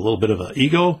other. You have a little bit of an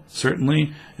ego,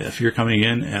 certainly. If you're coming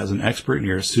in as an expert and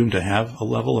you're assumed to have a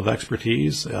level of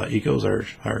expertise, egos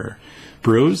are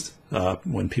bruised.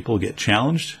 When people get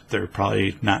challenged, they're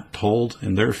probably not told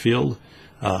in their field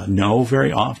no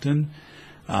very often.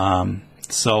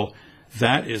 So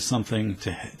that is something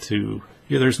to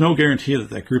there's no guarantee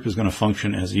that group is going to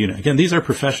function as a unit. Again, these are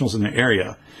professionals in the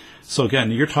area. So again,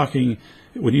 you're talking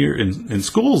when you're in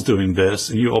schools doing this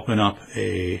and you open up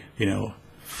a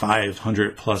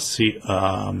 500 plus seat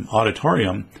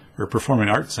auditorium or performing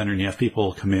arts center and you have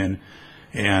people come in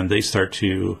and they start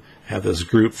to have this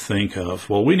group think of,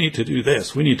 well, we need to do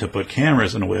this. We need to put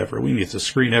cameras in whatever. We need to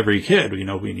screen every kid. We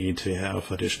need to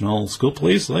have additional school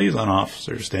police liaison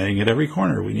officers standing at every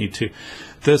corner. We need to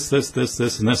this, and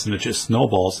this, and it just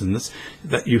snowballs. And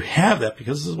that you have that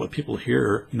because this is what people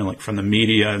hear, like from the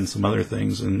media and some other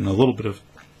things and a little bit of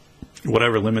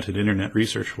whatever limited internet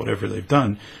research, whatever they've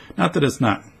done. Not that it's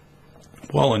not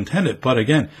well intended, but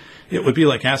again, it would be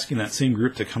like asking that same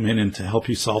group to come in and to help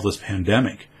you solve this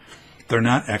pandemic. They're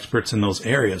not experts in those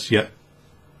areas, yet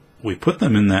we put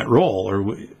them in that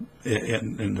role,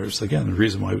 and there's, again, the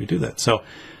reason why we do that. So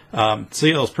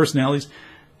those personalities.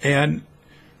 And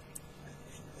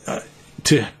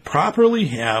to properly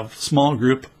have small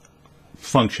group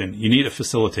function, you need a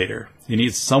facilitator. You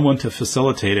need someone to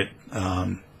facilitate it.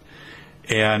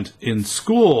 And in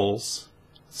schools,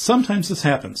 sometimes this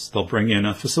happens. They'll bring in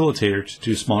a facilitator to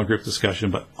do small group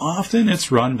discussion, but often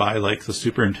it's run by like the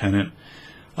superintendent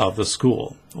of the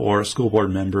school or a school board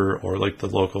member or like the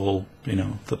local,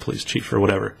 the police chief or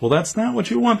whatever. Well, that's not what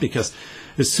you want, because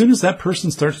as soon as that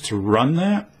person starts to run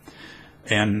that,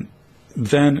 and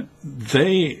then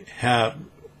they have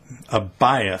a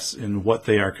bias in what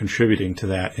they are contributing to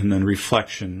that and then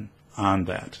reflection on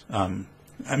that.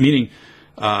 Meaning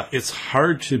it's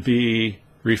hard to be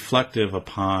reflective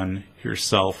upon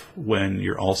yourself when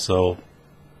you're also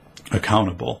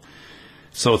accountable.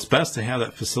 So it's best to have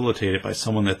that facilitated by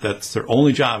someone that's their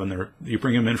only job, and you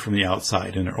bring them in from the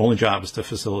outside, and their only job is to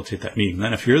facilitate that meeting.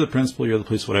 Then if you're the principal, you're the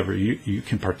police, whatever, you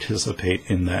can participate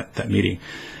in that meeting.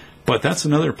 But that's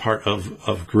another part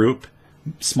of group,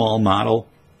 small model,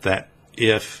 that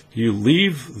if you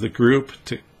leave the group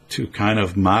to kind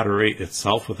of moderate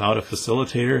itself without a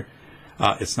facilitator,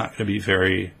 it's not going to be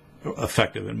very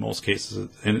effective in most cases,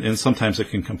 and sometimes it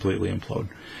can completely implode.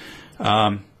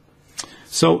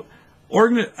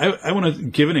 I want to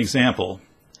give an example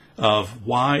of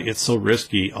why it's so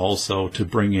risky also to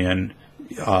bring in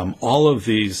all of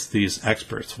these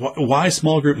experts. Why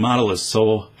small group model is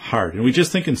so hard. And we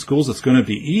just think in schools it's going to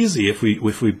be easy if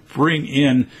we bring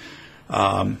in,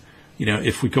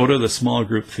 if we go to the small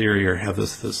group theory or have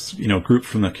this group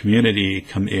from the community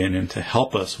come in and to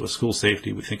help us with school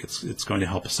safety, we think it's going to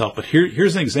help us out. But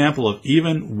here's an example of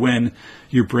even when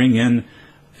you bring in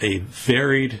a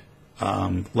varied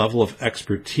level of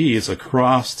expertise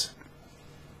across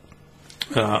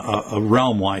a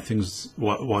realm, why things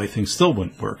still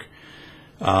wouldn't work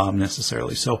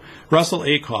necessarily. So Russell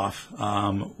Ackoff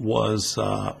was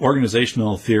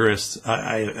organizational theorist.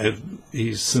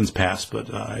 He's since passed,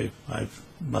 but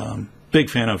I'm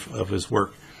big fan of his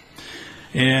work.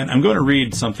 And I'm going to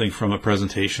read something from a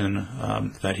presentation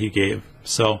that he gave.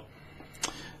 So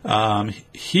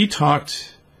he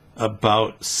talked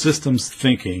about systems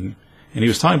thinking, and he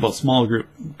was talking about small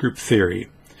group theory.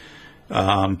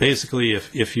 Basically,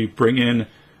 if you bring in,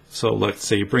 so let's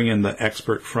say you bring in the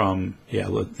expert from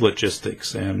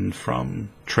logistics and from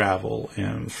travel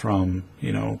and from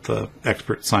the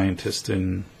expert scientist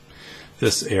in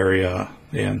this area,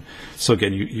 and so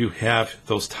again you have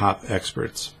those top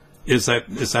experts. Is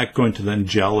that going to then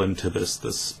gel into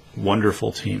this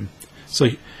wonderful team? So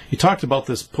he talked about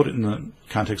this, put it in the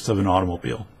context of an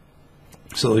automobile.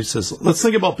 So he says, let's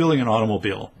think about building an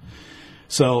automobile.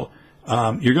 So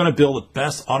you're going to build the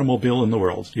best automobile in the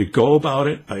world. You go about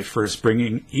it by first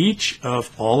bringing each of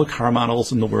all the car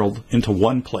models in the world into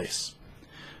one place.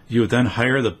 You would then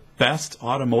hire the best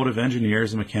automotive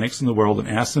engineers and mechanics in the world and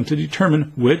ask them to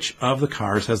determine which of the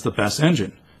cars has the best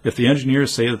engine. If the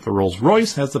engineers say that the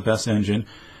Rolls-Royce has the best engine,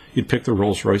 you'd pick the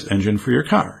Rolls-Royce engine for your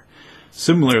car.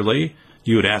 Similarly,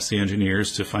 you would ask the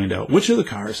engineers to find out which of the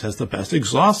cars has the best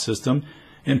exhaust system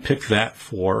and pick that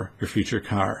for your future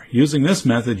car. Using this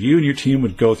method, you and your team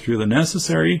would go through the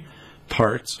necessary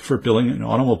parts for building an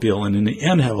automobile and in the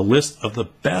end have a list of the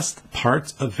best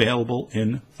parts available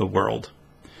in the world.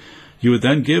 You would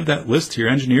then give that list to your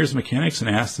engineers and mechanics and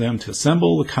ask them to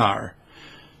assemble the car.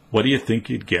 What do you think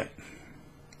you'd get?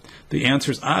 The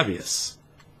answer is obvious.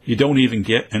 You don't even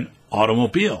get an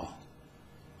automobile.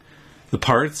 The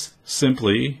parts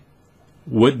simply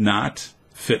would not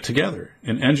fit together.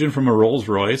 An engine from a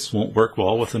Rolls-Royce won't work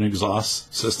well with an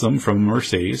exhaust system from a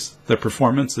Mercedes. The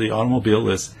performance of the automobile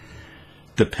is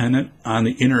dependent on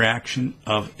the interaction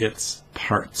of its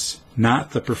parts,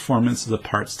 not the performance of the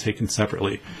parts taken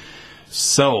separately.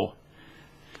 So,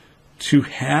 to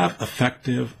have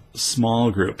effective small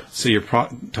group, so you're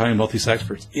talking about these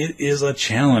experts, it is a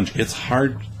challenge. It's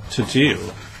hard to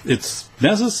do. It's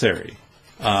necessary.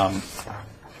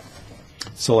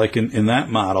 So like in that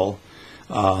model,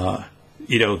 there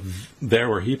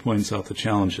where he points out the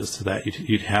challenges to that,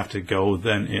 you'd have to go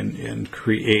then and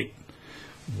create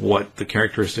what the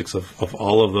characteristics of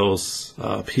all of those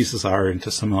pieces are and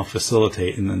to somehow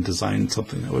facilitate and then design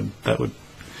something that would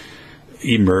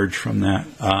emerge from that.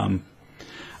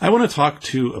 I want to talk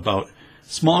too about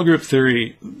small group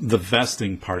theory, the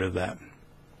vesting part of that.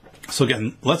 So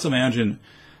again, let's imagine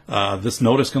this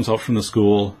notice comes out from the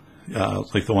school,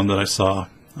 like the one that I saw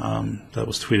that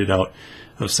was tweeted out,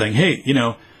 of saying, hey,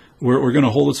 we're going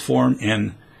to hold this forum,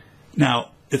 and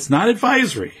now it's not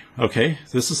advisory, okay?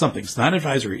 This is something. It's not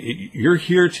advisory. You're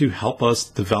here to help us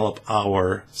develop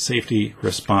our safety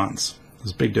response.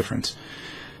 There's a big difference.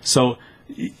 So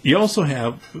you also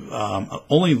have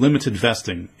only limited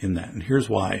vesting in that, and here's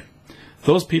why.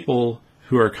 Those people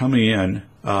who are coming in,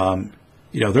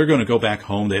 they're going to go back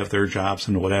home. They have their jobs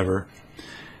and whatever.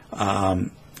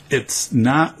 It's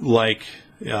not like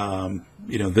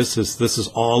this is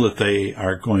all that they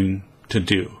are going to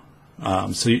do.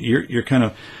 So you're kind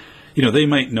of, they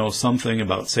might know something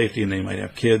about safety and they might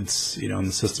have kids, in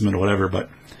the system and whatever. But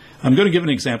I'm going to give an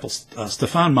example.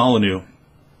 Stefan Molyneux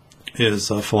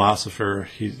is a philosopher.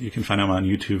 You can find him on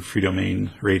YouTube, Free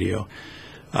Domain Radio.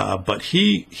 But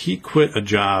he quit a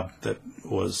job that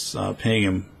was paying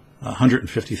him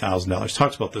 $150,000.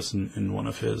 Talks about this in one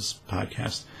of his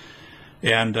podcasts.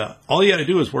 And all he had to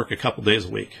do was work a couple days a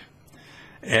week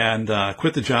and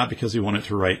quit the job because he wanted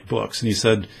to write books. And he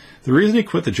said the reason he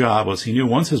quit the job was he knew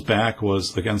once his back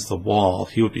was against the wall,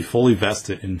 he would be fully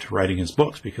vested into writing his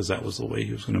books because that was the way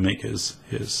he was going to make his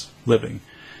living.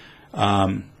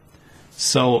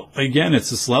 So again, it's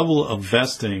this level of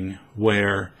vesting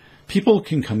where people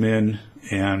can come in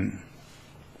and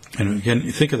again,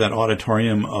 you think of that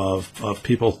auditorium of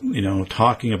people,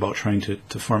 talking about trying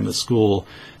to form the school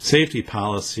safety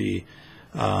policy.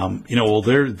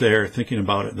 They're there thinking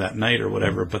about it that night or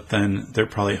whatever, but then they're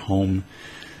probably home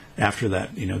after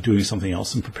that, doing something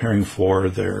else and preparing for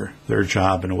their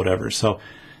job and whatever. So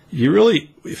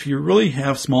if you really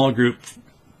have small group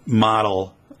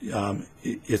model,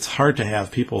 it's hard to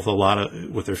have people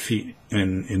with their feet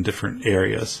in different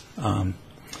areas.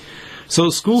 So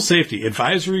school safety,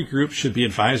 advisory group should be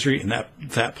advisory, and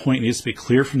that point needs to be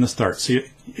clear from the start. So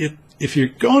if you're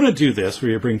going to do this,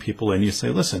 where you bring people in, you say,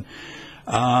 listen,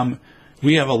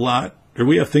 we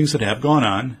have things that have gone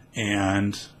on,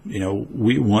 and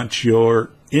we want your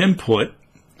input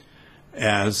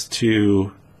as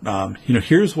to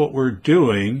here's what we're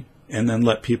doing, and then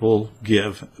let people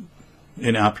give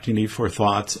an opportunity for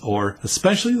thoughts, or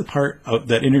especially the part of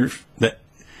that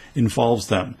involves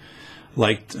them.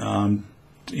 Like,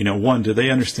 one, do they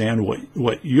understand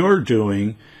what you're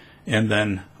doing, and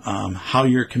then how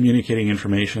you're communicating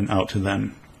information out to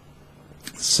them?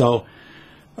 So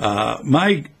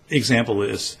my example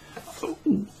is,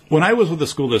 when I was with the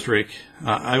school district,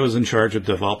 I was in charge of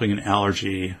developing an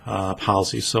allergy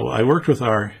policy. So I worked with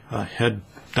our head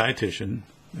dietitian,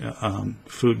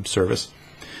 food service,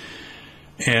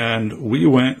 and we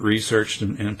went, researched,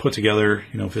 and put together,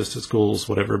 visited schools,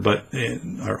 whatever, but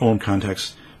in our own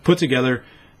context, put together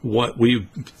what we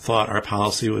thought our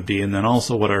policy would be, and then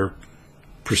also what our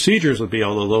procedures would be,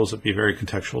 although those would be very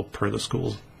contextual per the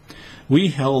schools. We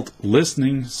held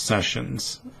listening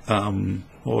sessions,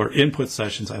 or input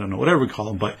sessions, I don't know, whatever we call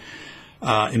them, but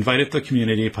invited the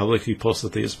community, publicly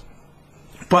posted these.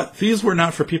 But these were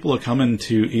not for people to come in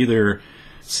to either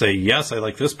say, yes, I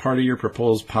like this part of your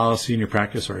proposed policy and your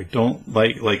practice, or I don't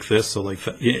like this. So like,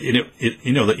 that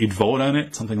you'd vote on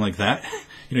it, something like that.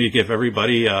 You give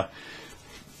everybody a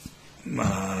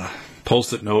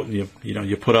Post-it note, and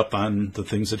you put up on the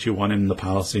things that you want in the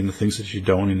policy and the things that you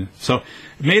don't. And so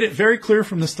it made it very clear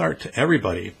from the start to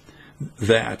everybody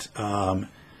that,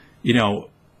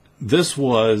 this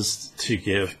was to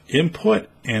give input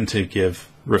and to give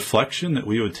reflection that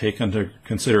we would take under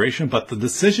consideration, but the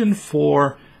decision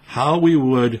for how we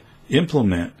would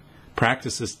implement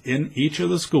practices in each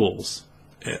of the schools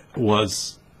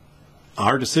was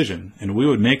our decision, and we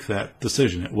would make that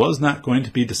decision. It was not going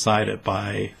to be decided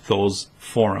by those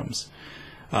forums.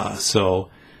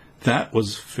 So that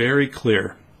was very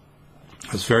clear.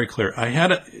 It was very clear. I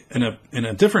had in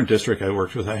a different district I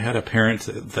worked with, I had a parent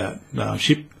that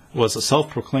she was a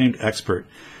self-proclaimed expert.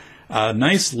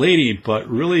 Nice lady, but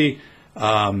really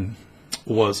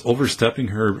was overstepping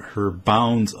her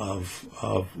bounds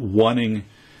of wanting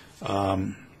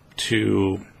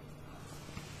to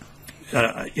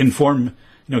inform,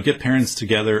 get parents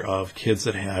together of kids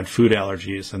that had food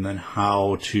allergies, and then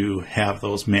how to have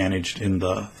those managed in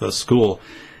the school.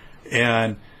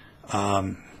 And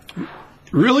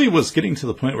really was getting to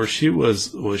the point where she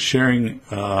was sharing,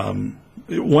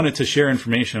 wanted to share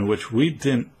information which we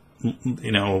didn't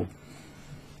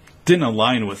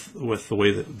align with the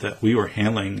way that we were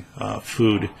handling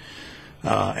food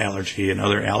allergy and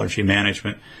other allergy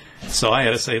management. So I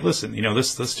had to say, listen,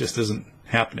 this just isn't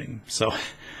happening. So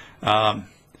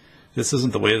this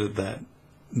isn't the way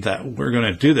that we're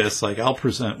going to do this. Like,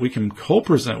 we can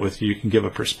co-present with you, you can give a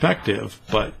perspective,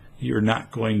 but you're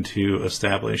not going to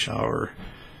establish our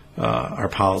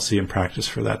policy and practice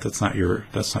for that. That's not your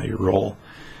role.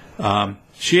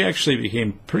 She actually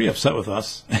became pretty upset with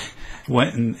us,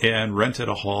 went and rented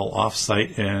a hall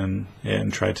off-site and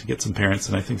tried to get some parents,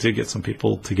 and I think did get some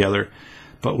people together.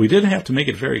 But we did have to make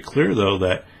it very clear, though,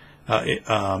 that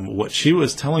what she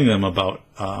was telling them about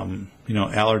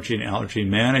allergy and allergy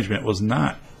management was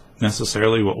not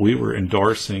necessarily what we were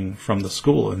endorsing from the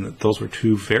school, and that those were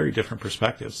two very different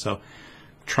perspectives. So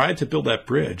tried to build that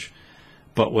bridge,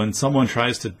 but when someone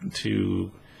tries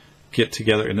to get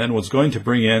together and then was going to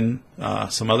bring in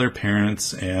some other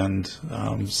parents and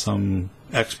some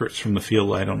experts from the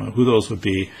field, I don't know who those would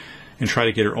be, and try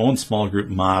to get her own small group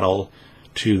model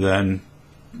to then,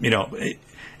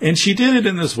 and she did it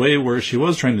in this way where she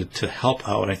was trying to help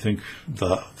out, I think,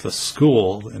 the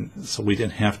school, and so we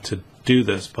didn't have to do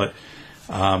this. But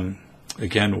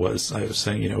again, I was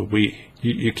saying,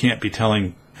 you can't be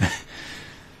telling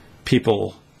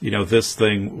people, this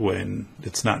thing when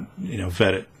it's not,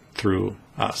 vetted through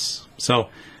us. So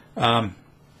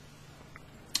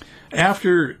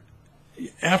after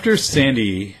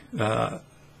Sandy Hook,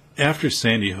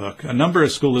 a number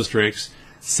of school districts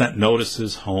sent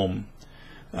notices home,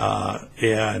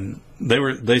 and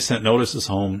they sent notices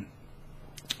home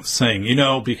saying,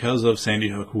 because of Sandy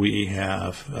Hook, we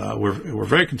have we're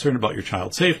very concerned about your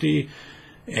child's safety,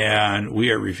 and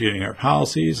we are reviewing our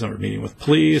policies, and we're meeting with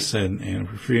police and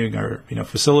reviewing our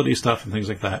facility stuff and things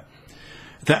like that.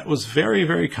 That was very,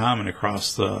 very common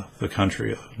across the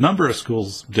country. A number of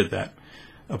schools did that,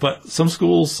 but some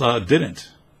schools didn't.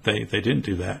 They didn't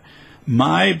do that.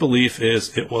 My belief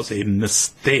is it was a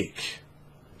mistake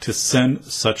to send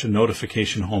such a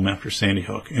notification home after Sandy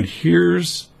Hook, and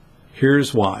here's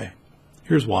why.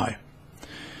 Here's why.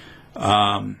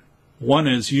 One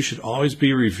is you should always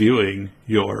be reviewing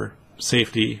your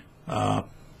safety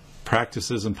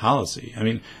practices and policy. I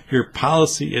mean, your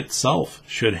policy itself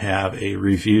should have a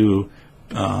review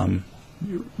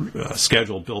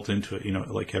schedule built into it.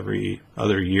 Like every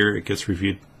other year it gets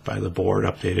reviewed by the board,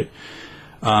 updated.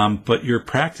 But your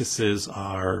practices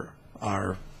are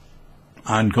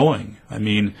ongoing. I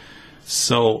mean,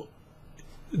 so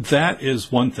that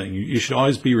is one thing. You should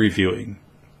always be reviewing.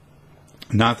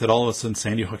 Not that all of a sudden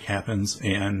Sandy Hook happens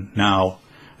and now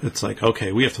it's like,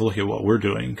 okay, we have to look at what we're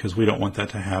doing because we don't want that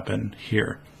to happen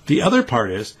here. The other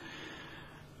part is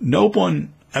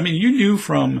you knew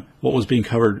from what was being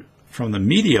covered from the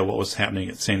media what was happening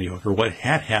at Sandy Hook or what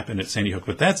had happened at Sandy Hook,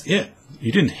 but that's it.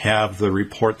 You didn't have the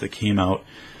report that came out,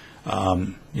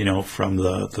 from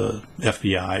the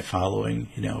FBI following,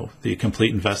 the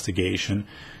complete investigation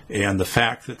and the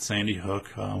fact that Sandy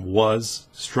Hook was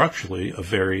structurally a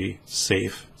very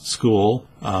safe school.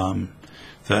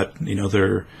 That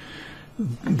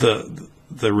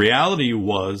the reality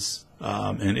was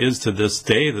and is to this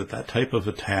day that type of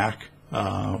attack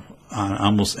on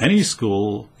almost any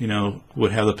school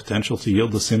would have the potential to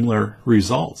yield the similar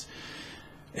results.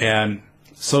 And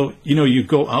so you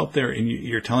go out there and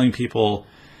you're telling people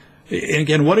And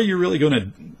again, what are you really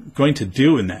going to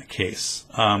do in that case?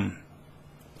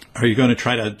 Are you going to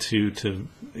try to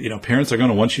parents are going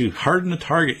to want you harden the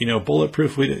target,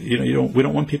 bulletproof. We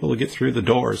don't want people to get through the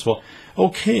doors. Well,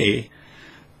 okay.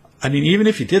 I mean, even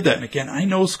if you did that, and again, I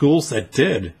know schools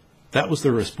that was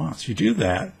their response. You do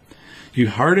that, you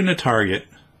harden a target,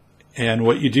 and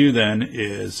what you do then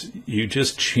is you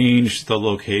just change the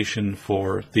location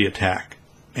for the attack.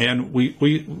 And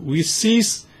we see,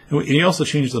 and you also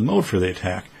change the mode for the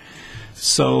attack.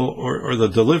 So, or the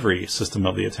delivery system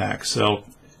of the attack. So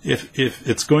if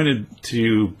it's going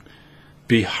to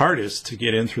be hardest to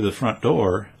get in through the front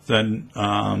door, then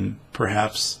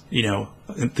perhaps,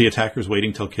 the attacker's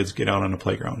waiting till kids get out on the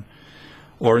playground.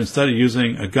 Or instead of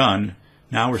using a gun,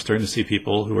 now we're starting to see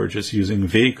people who are just using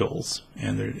vehicles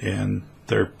and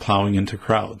they're plowing into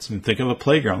crowds. I mean, think of a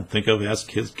playground. Think of as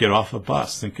kids get off a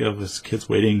bus. Think of as kids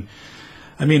waiting.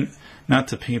 I mean, not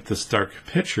to paint this dark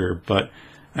picture, but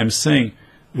I'm saying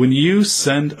when you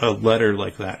send a letter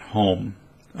like that home,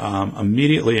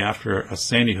 immediately after a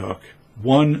Sandy Hook,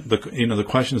 the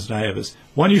questions that I have is,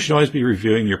 one, you should always be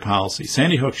reviewing your policy.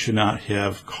 Sandy Hook should not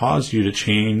have caused you to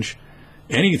change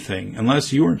anything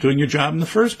unless you weren't doing your job in the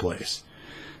first place.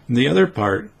 And the other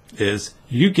part is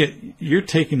you're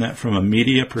taking that from a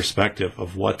media perspective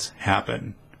of what's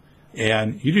happened,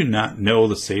 and you do not know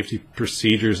the safety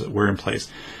procedures that were in place.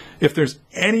 If there's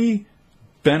any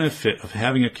benefit of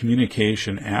having a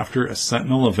communication after a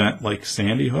sentinel event like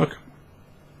Sandy Hook,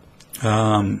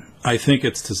 I think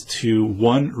it's to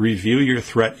one, review your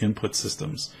threat input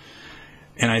systems.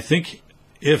 And I think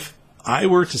if I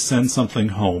were to send something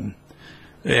home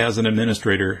as an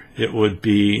administrator, it would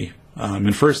be,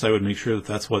 and first I would make sure that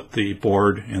that's what the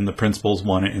board and the principals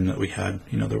wanted, and that we had,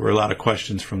 there were a lot of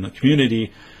questions from the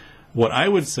community. What I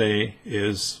would say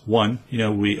is, one,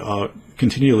 we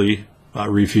continually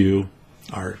review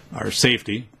our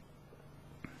safety,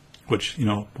 which,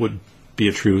 would be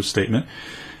a true statement.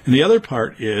 And the other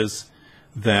part is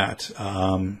that,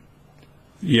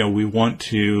 we want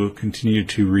to continue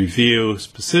to review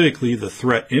specifically the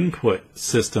threat input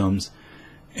systems,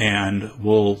 and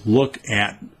we'll look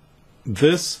at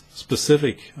this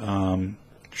specific,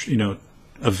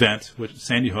 event with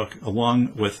Sandy Hook,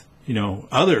 along with,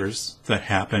 others that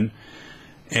happen,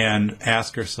 and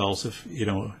ask ourselves if,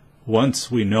 once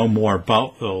we know more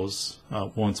about those,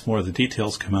 once more of the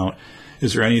details come out,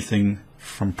 is there anything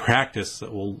from practice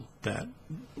that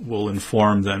will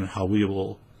inform then how we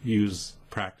will use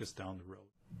practice down the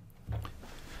road.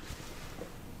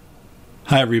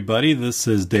 Hi everybody, this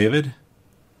is David,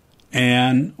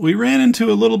 and we ran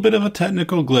into a little bit of a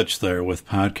technical glitch there with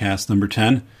podcast number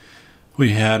 10.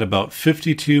 We had about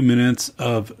 52 minutes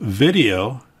of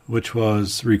video, which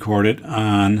was recorded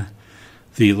on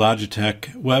the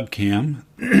Logitech webcam.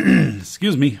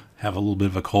 Excuse me, have a little bit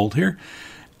of a cold here.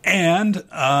 And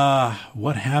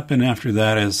what happened after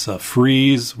that is a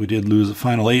freeze. We did lose the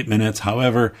final 8 minutes.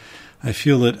 However, I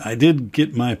feel that I did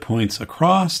get my points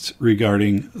across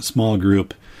regarding a small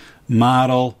group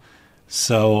model.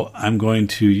 So I'm going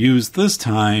to use this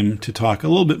time to talk a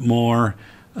little bit more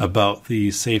about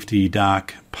the Safety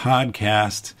Doc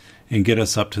podcast and get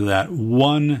us up to that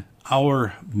 1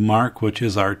 hour mark, which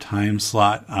is our time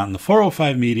slot on the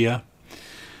 405 Media.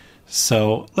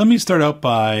 So let me start out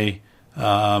by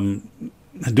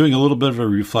doing a little bit of a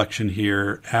reflection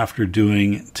here after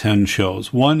doing 10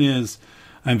 shows. One is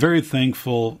I'm very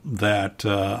thankful that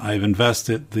I've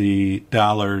invested the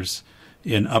dollars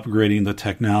in upgrading the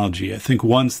technology. I think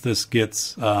once this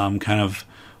gets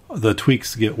the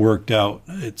tweaks get worked out,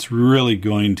 it's really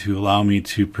going to allow me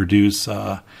to produce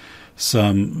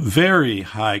some very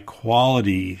high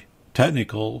quality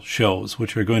technical shows,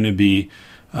 which are going to be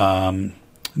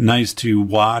nice to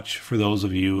watch for those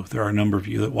of you. There are a number of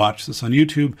you that watch this on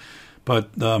YouTube,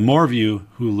 but more of you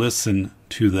who listen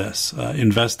to this.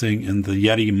 Investing in the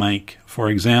Yeti mic, for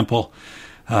example,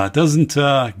 doesn't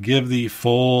give the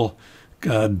full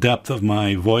depth of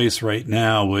my voice right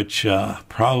now, which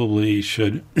probably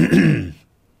should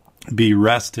be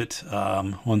rested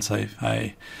once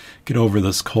I get over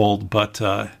this cold. But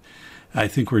I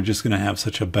think we're just going to have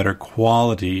such a better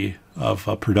quality of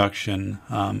production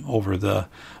over the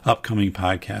upcoming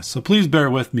podcast. So please bear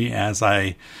with me as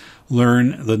I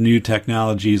learn the new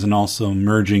technologies and also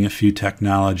merging a few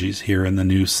technologies here in the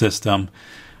new system.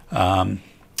 I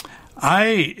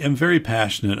am very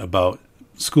passionate about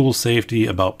school safety,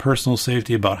 about personal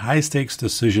safety, about high-stakes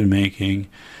decision-making,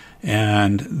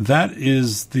 and that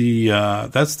is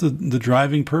that's the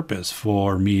driving purpose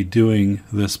for me doing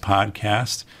this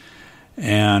podcast.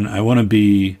 And I want to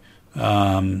be,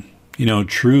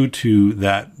 true to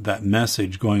that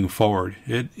message going forward.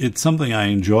 It's something I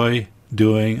enjoy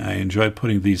doing. I enjoy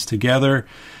putting these together.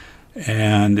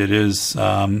 And it is,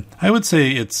 I would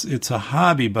say it's a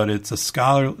hobby, but it's a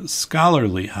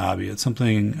scholarly hobby. It's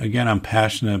something, again, I'm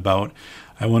passionate about.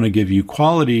 I want to give you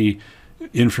quality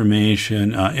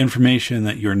information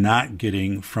that you're not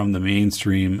getting from the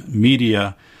mainstream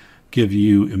media, give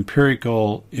you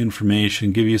empirical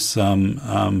information, give you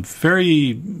some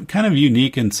very kind of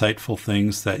unique, insightful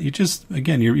things that you just,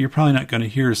 again, you're probably not going to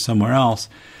hear somewhere else.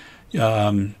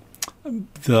 My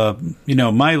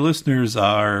listeners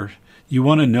are, you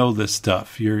want to know this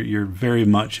stuff. You're very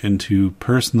much into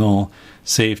personal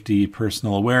safety,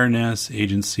 personal awareness,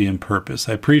 agency, and purpose.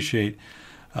 I appreciate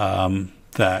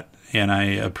that, and I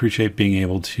appreciate being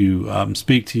able to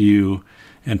speak to you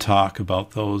and talk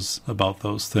about those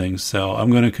things. So I'm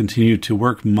going to continue to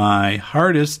work my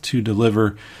hardest to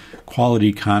deliver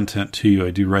quality content to you.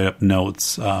 I do write up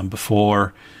notes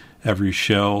before every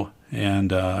show and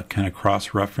kind of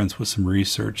cross-reference with some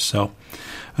research. So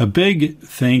a big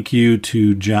thank you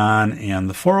to John and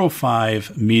the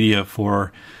 405 Media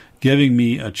for giving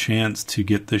me a chance to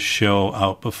get this show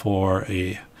out before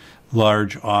a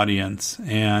large audience.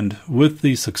 And with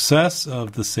the success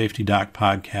of the Safety Doc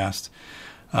podcast,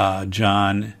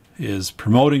 John is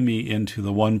promoting me into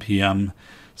the 1 p.m.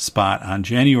 spot on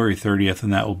January 30th,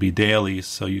 and that will be daily,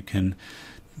 so you can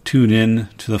tune in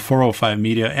to the 405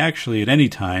 Media, actually at any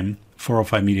time,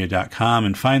 405media.com,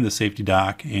 and find the Safety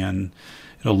Doc, and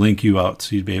it'll link you out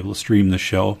so you'd be able to stream the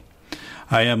show.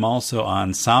 I am also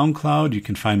on SoundCloud. You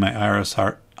can find my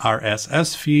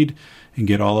RSS feed and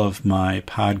get all of my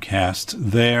podcasts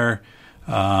there,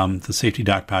 the Safety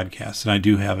Doc podcast. And I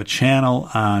do have a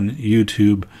channel on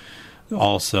YouTube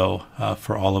also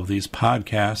for all of these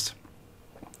podcasts.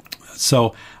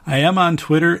 So I am on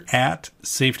Twitter at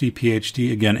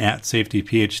SafetyPhD, again, at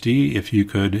SafetyPhD. If you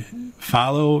could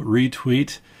follow,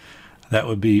 retweet, that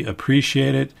would be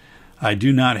appreciated. I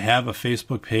do not have a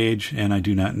Facebook page, and I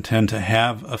do not intend to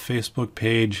have a Facebook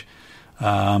page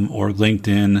or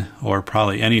LinkedIn or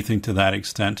probably anything to that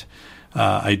extent.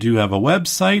 I do have a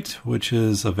website, which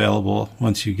is available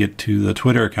once you get to the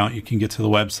Twitter account. You can get to the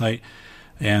website,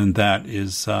 and that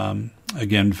is,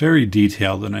 again, very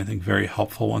detailed and I think very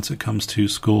helpful once it comes to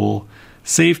school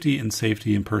safety and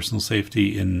personal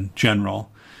safety in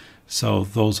general. So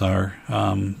those are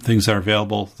things that are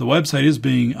available. The website is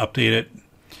being updated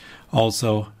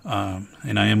also,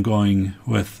 and I am going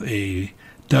with a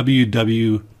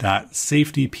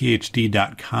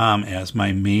www.safetyphd.com as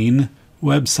my main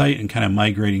website and kind of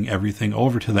migrating everything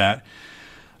over to that.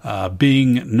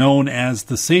 Being known as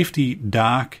the Safety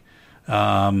Doc,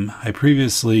 I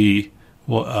previously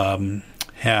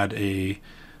had a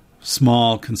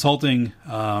small consulting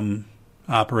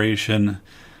operation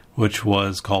which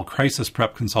was called Crisis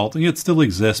Prep Consulting. It still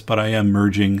exists, but I am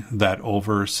merging that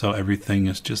over, so everything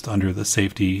is just under the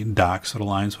Safety Doc, so it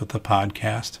aligns with the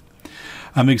podcast.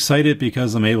 I'm excited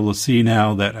because I'm able to see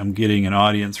now that I'm getting an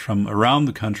audience from around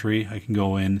the country. I can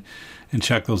go in and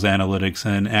check those analytics,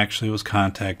 and actually was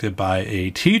contacted by a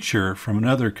teacher from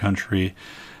another country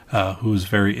who was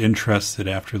very interested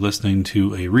after listening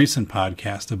to a recent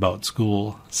podcast about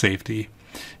school safety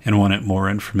and wanted more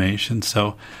information.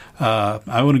 So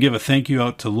I want to give a thank you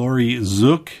out to Lori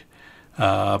Zook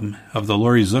of the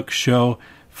Lori Zook Show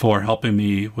for helping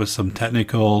me with some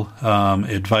technical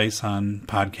advice on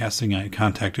podcasting. I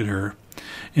contacted her.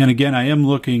 And again, I am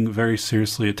looking very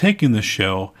seriously at taking this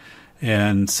show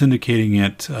and syndicating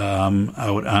it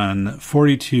out on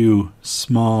 42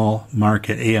 small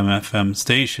market AM/FM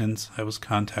stations. I was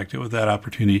contacted with that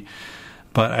opportunity.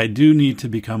 But I do need to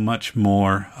become much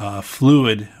more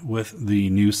fluid with the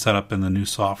new setup and the new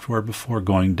software before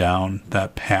going down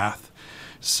that path.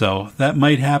 So that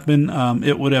might happen.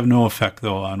 It would have no effect,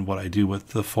 though, on what I do with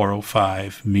the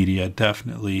 405 Media.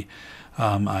 Definitely.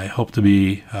 I hope to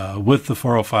be with the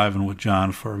 405 and with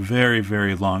John for a very,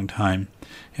 very long time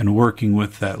and working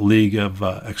with that league of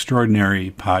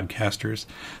extraordinary podcasters.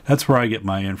 That's where I get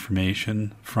my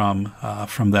information from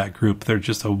that group. They're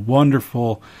just a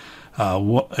wonderful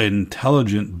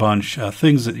intelligent bunch,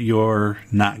 things that you're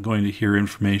not going to hear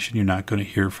information you're not going to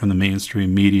hear from the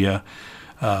mainstream media,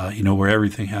 where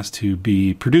everything has to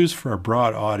be produced for a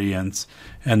broad audience,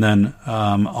 and then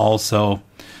also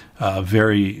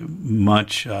very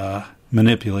much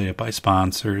manipulated by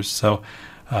sponsors. So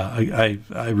I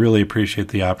really appreciate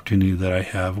the opportunity that I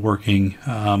have working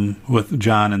with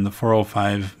John and the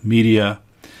 405 Media,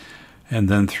 and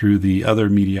then through the other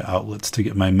media outlets to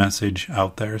get my message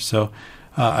out there. So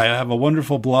I have a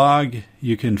wonderful blog.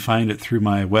 You can find it through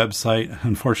my website.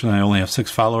 Unfortunately, I only have 6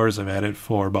 followers. I've had it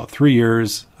for about 3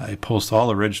 years. I post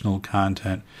all original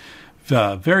content.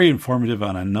 Very informative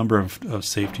on a number of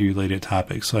safety-related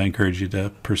topics, so I encourage you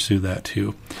to pursue that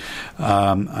too.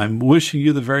 I'm wishing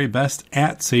you the very best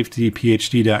at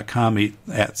safetyphd.com,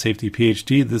 at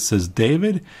safetyphd. This is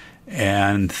David,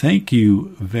 and thank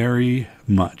you very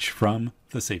much from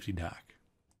the Safety Doc.